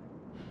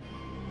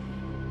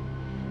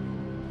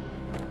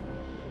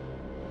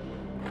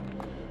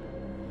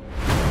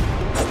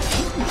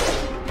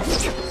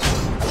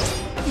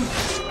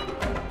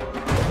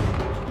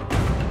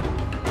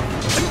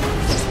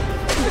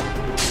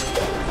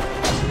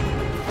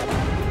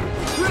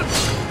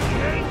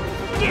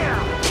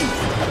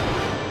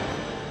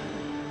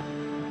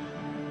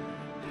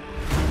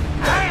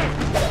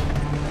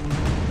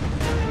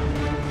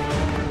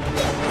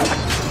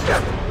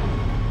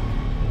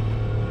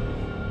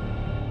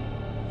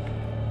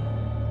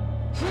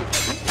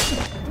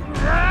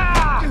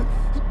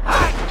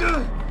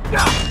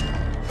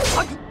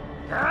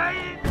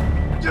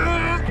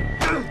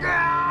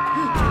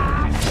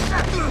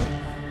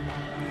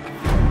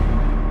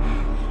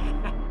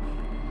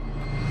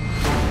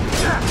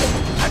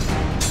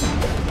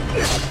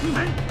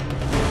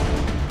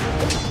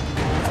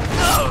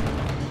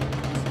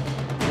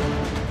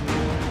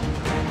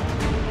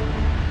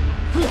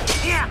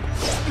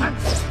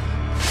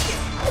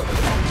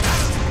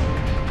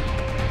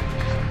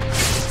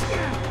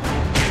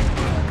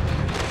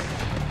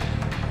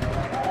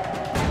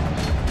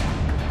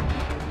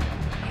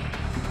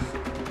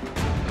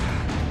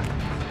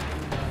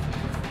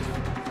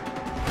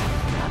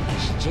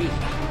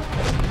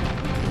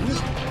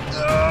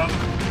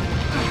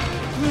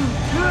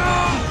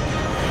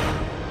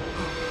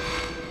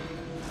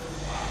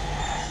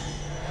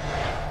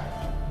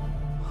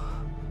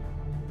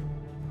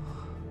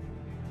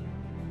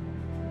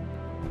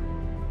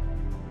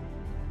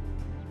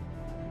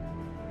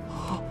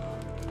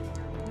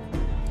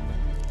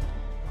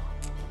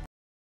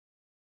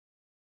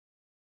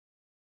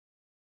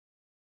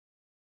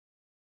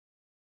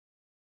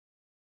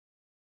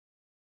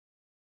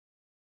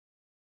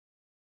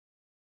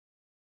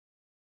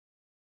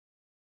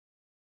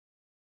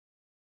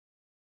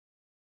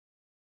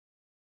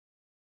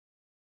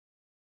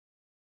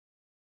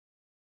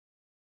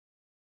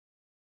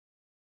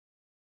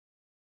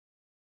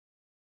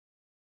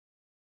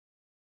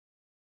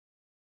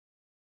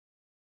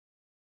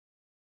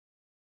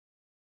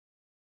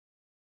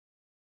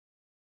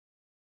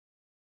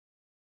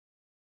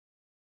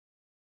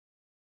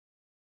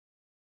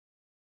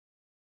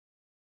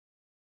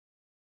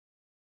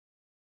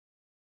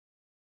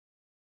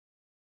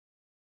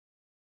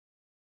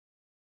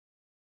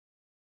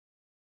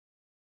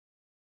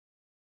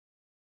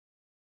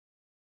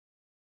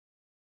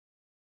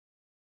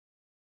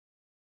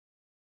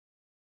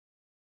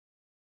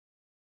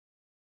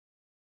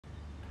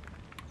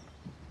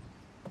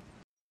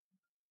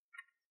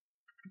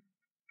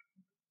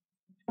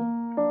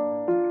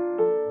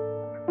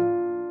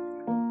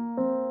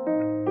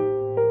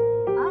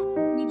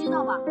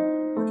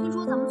 我听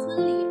说咱们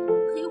村里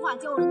黑化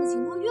教人的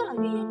情况越来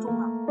越严重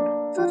了，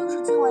这就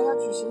是今晚要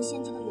举行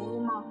献祭的原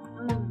因吗？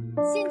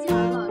献祭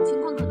完了，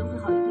情况可能会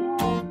好一点。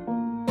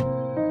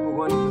不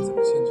管你们怎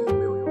么献祭都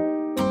没有用，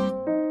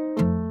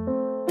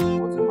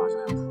魔尊马上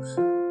要出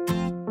世，没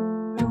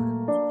有人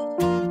能阻止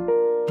他。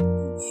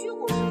你去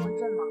过神文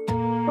镇吗？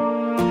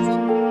见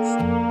过神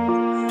文镇主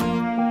事。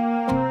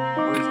我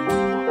已经知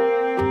道了，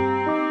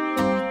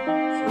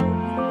是我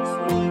们所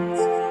有人的死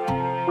线。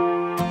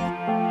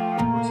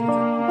我现在。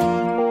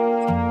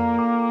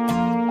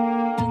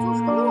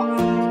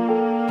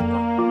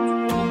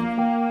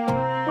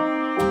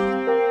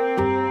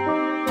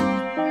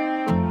 你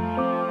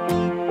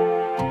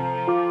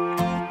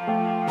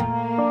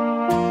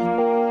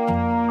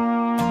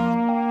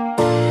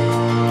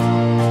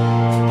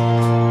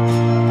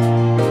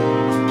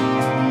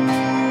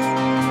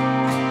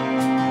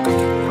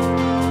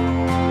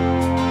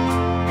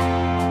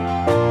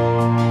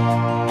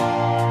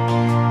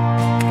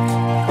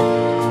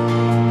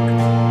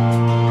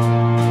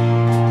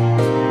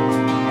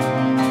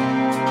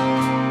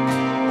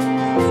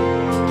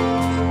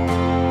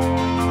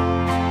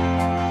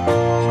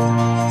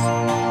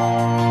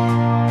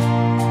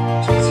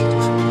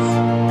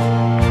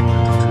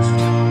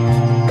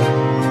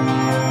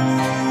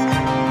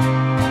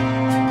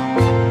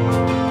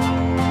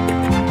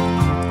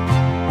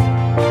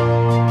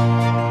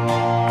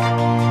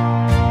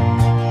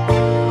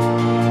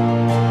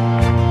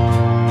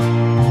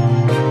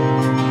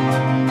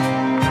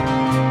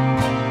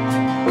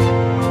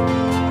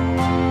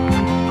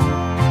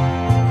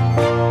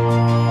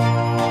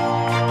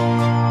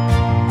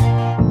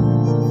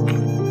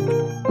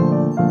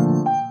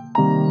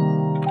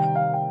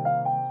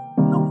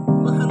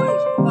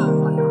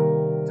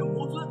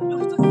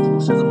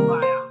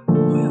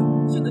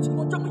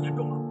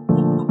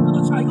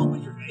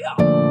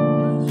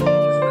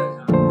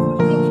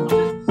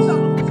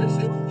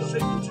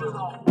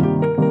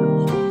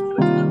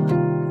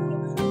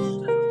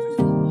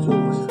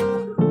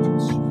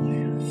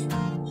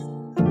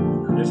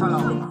商量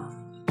了吗？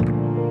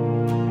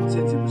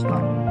献祭不是办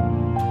法。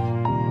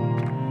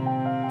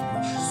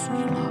你是碎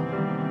了。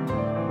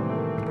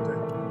对。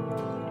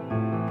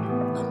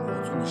那魔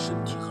尊的身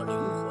体和灵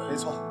魂？没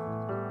错，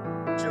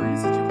只有一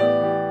次机会。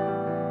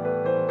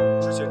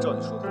之前照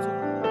你说的做，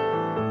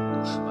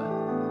都失败了。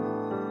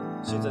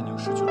现在你又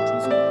失去了追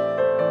踪的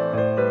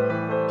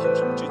人，凭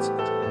什么这次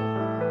能成功？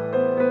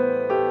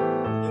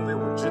因为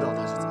我知道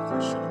他是怎么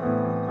回事了。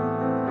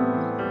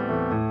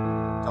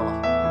长老，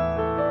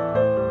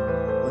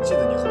我记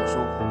得你和我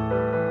说过，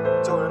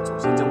教人总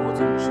先将魔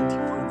尊的身体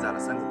封印在了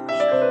3个鬼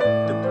穴里，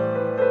对不对？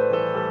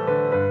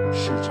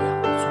是这样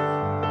没错，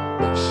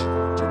但是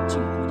我真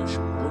禁锢的是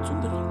魔尊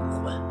的灵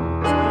魂。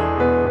所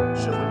以，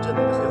噬魂阵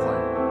内的黑化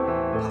人，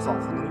他仿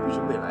佛能预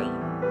知未来一样。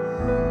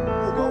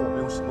不管我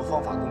们用什么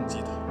方法攻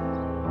击他，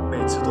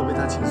每次都被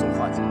他轻松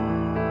化解。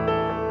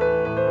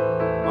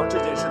而这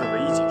件事的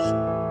唯一解释，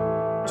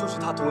就是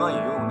他同样也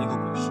拥有那个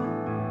鬼石。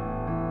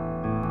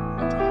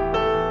老张，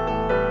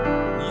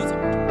你怎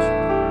么这么确定？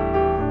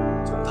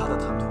从他的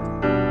谈吐中，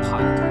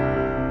叛徒？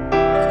你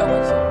开玩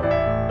笑？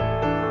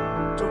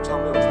正常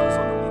没有穿梭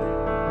能力的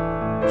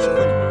人，是和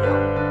你们一样，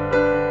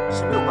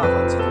是没有办法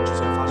记得之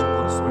前发生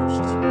过的所有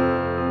事情，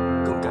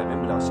更改变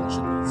不了形势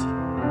的一切。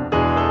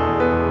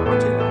而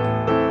这2点，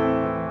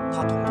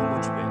他统统都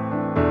具备了。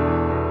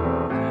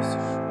我的意思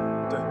是，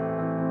对，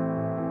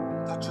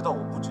他知道我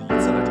不止一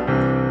次来找过他。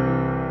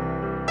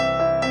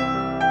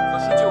可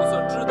是就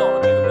算知道了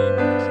这个秘密，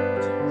也是不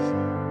济的事，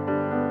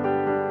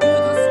因为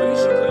他随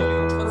时可以利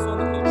用穿梭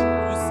能力置我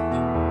于死地。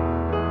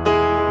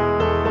难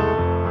道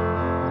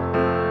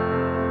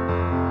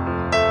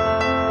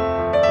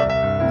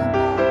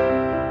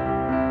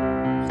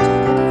你找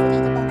到对付他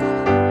的办法了？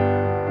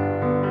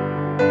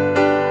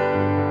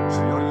只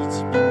要一击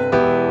毙命，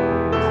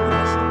他未来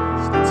使用鬼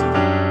石的机会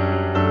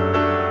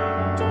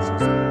就收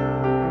缩。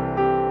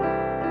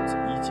怎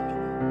么一击毙命？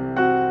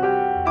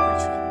鬼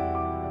拳，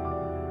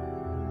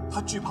他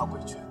惧怕鬼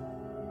拳。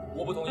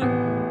我不同意，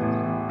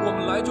我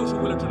们来就是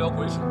为了治疗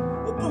鬼手，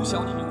我不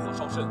想你引火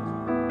烧身。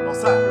老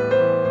三，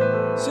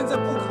现在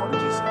不考虑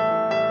这些。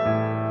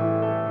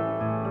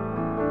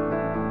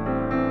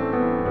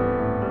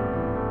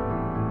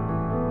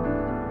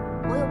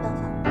我有办法。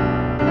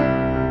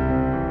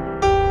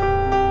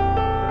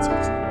教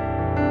主，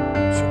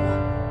去吧。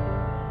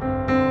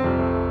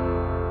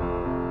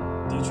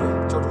的确，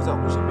教主在我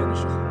们身边的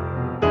时候，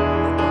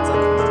能短暂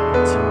控制住灵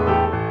气，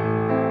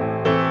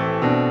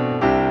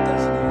但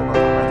是你有办法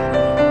埋他的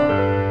力量。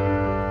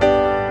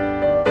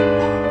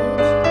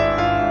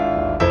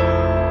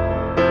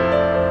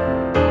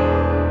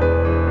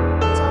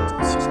教主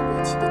吸收鬼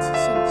气的极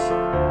限值，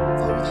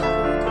在于他和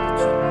人体的距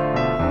离。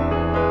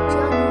只要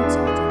你用教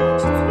主保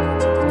持足够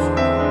近的距离，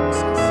我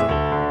相信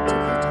就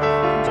可以找到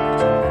控制鬼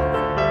拳的方法。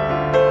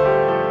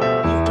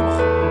你有这么好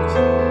的东西，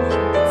为什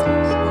么不早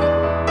说呀？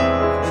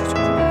可是教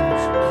主那个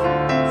身体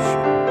虚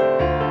无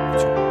缥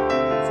缈。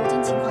如今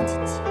情况紧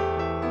急，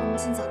我们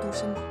尽早动身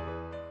吧。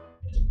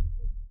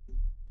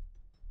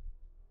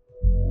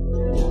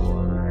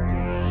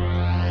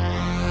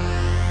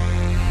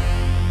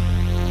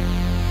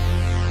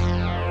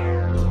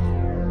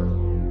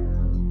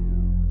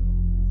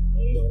没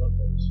有了鬼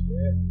石，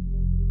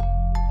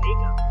没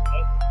展开。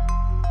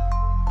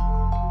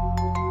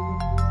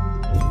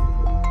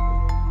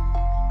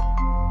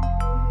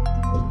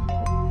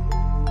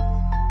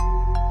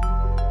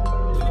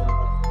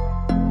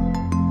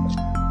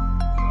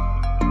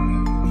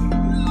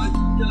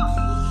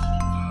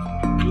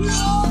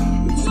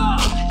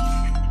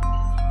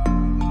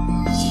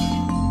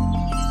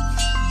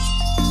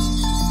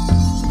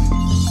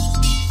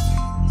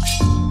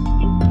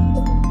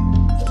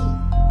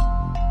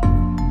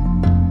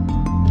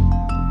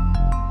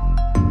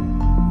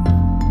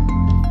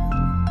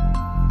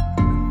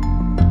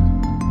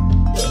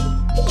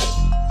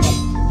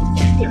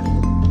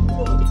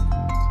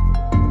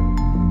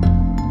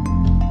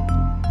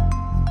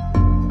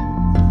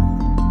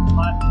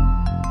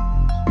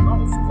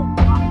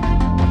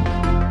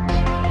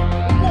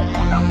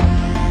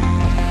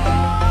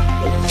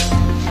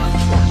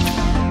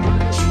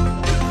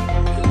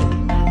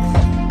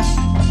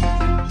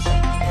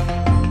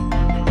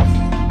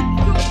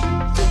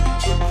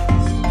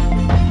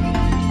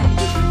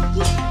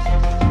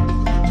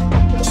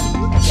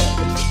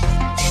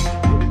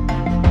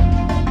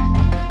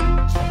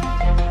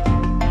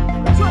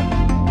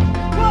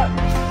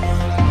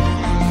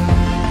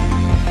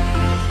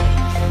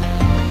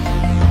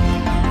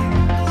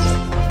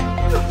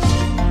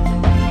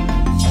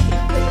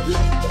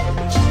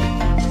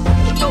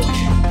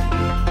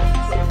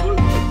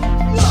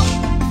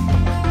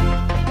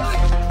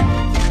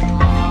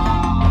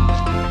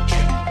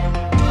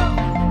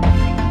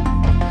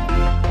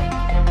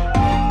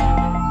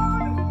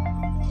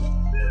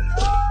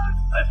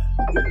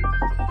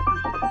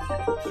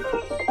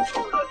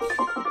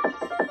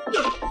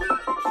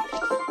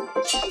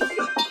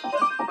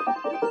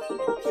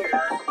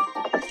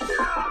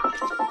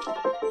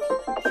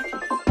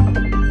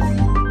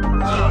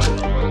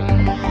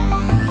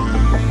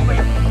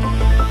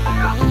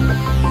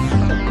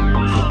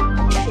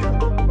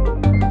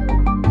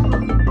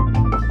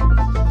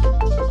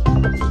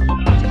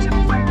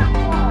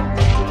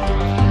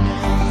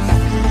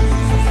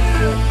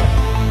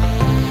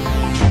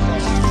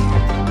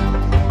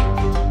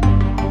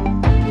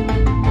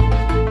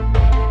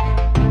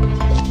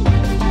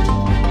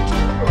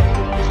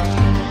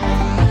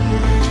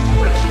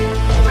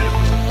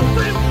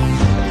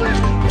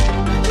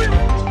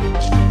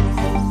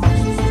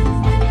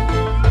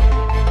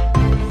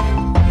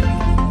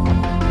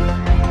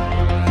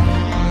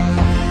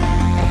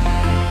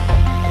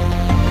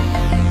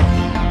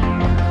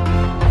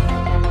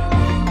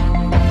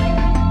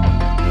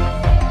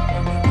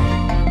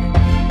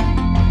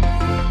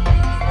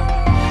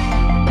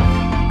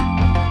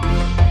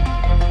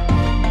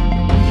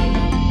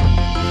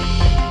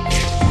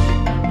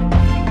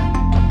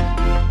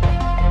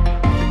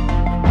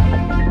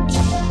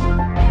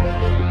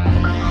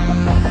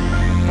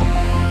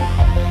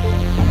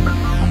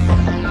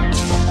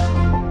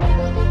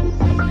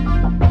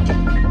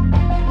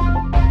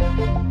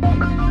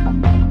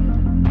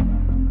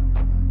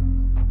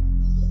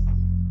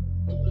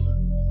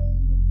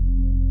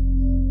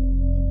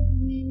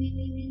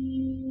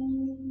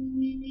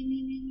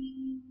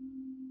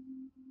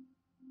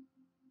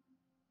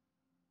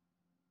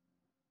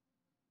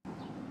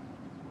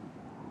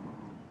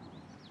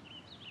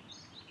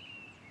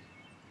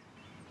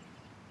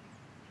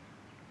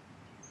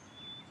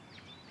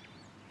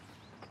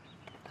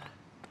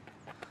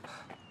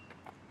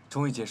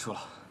终于结束了。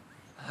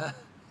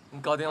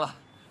搞定了，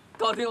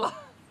搞定了。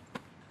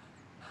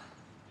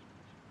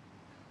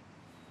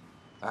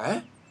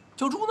哎，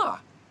鲛珠呢？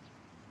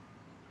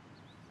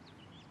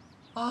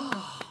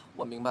啊，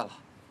我明白了，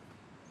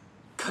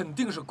肯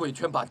定是鬼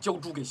拳把鲛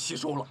珠给吸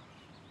收了。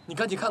你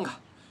赶紧看看，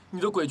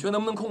你的鬼拳能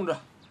不能控制？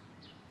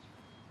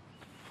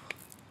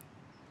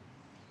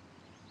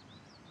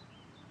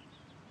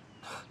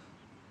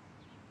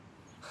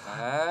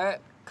哎，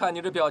看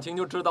你这表情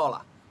就知道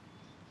了，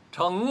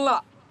成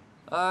了，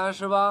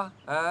是吧？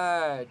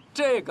哎，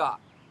这个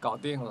搞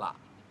定了，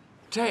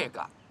这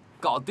个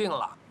搞定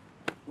了，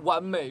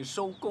完美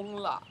收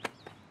工了。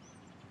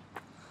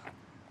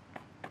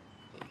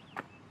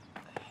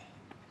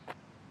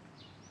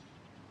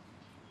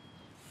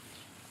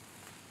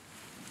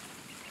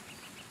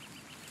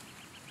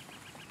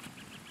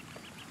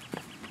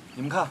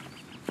你们看，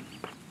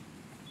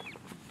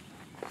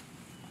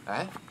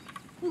哎，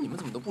你们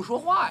怎么都不说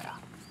话呀？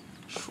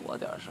说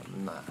点什么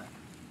呢？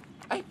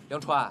哎，梁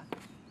川，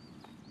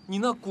你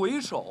那鬼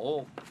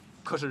手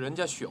可是人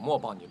家雪墨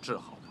帮你治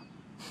好的。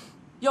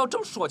要这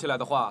么说起来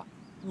的话，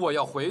我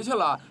要回去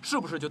了，是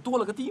不是就多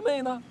了个弟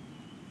妹呢？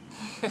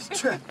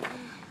去，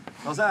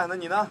老赛，那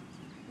你呢？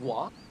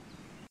我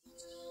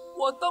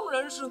当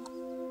然是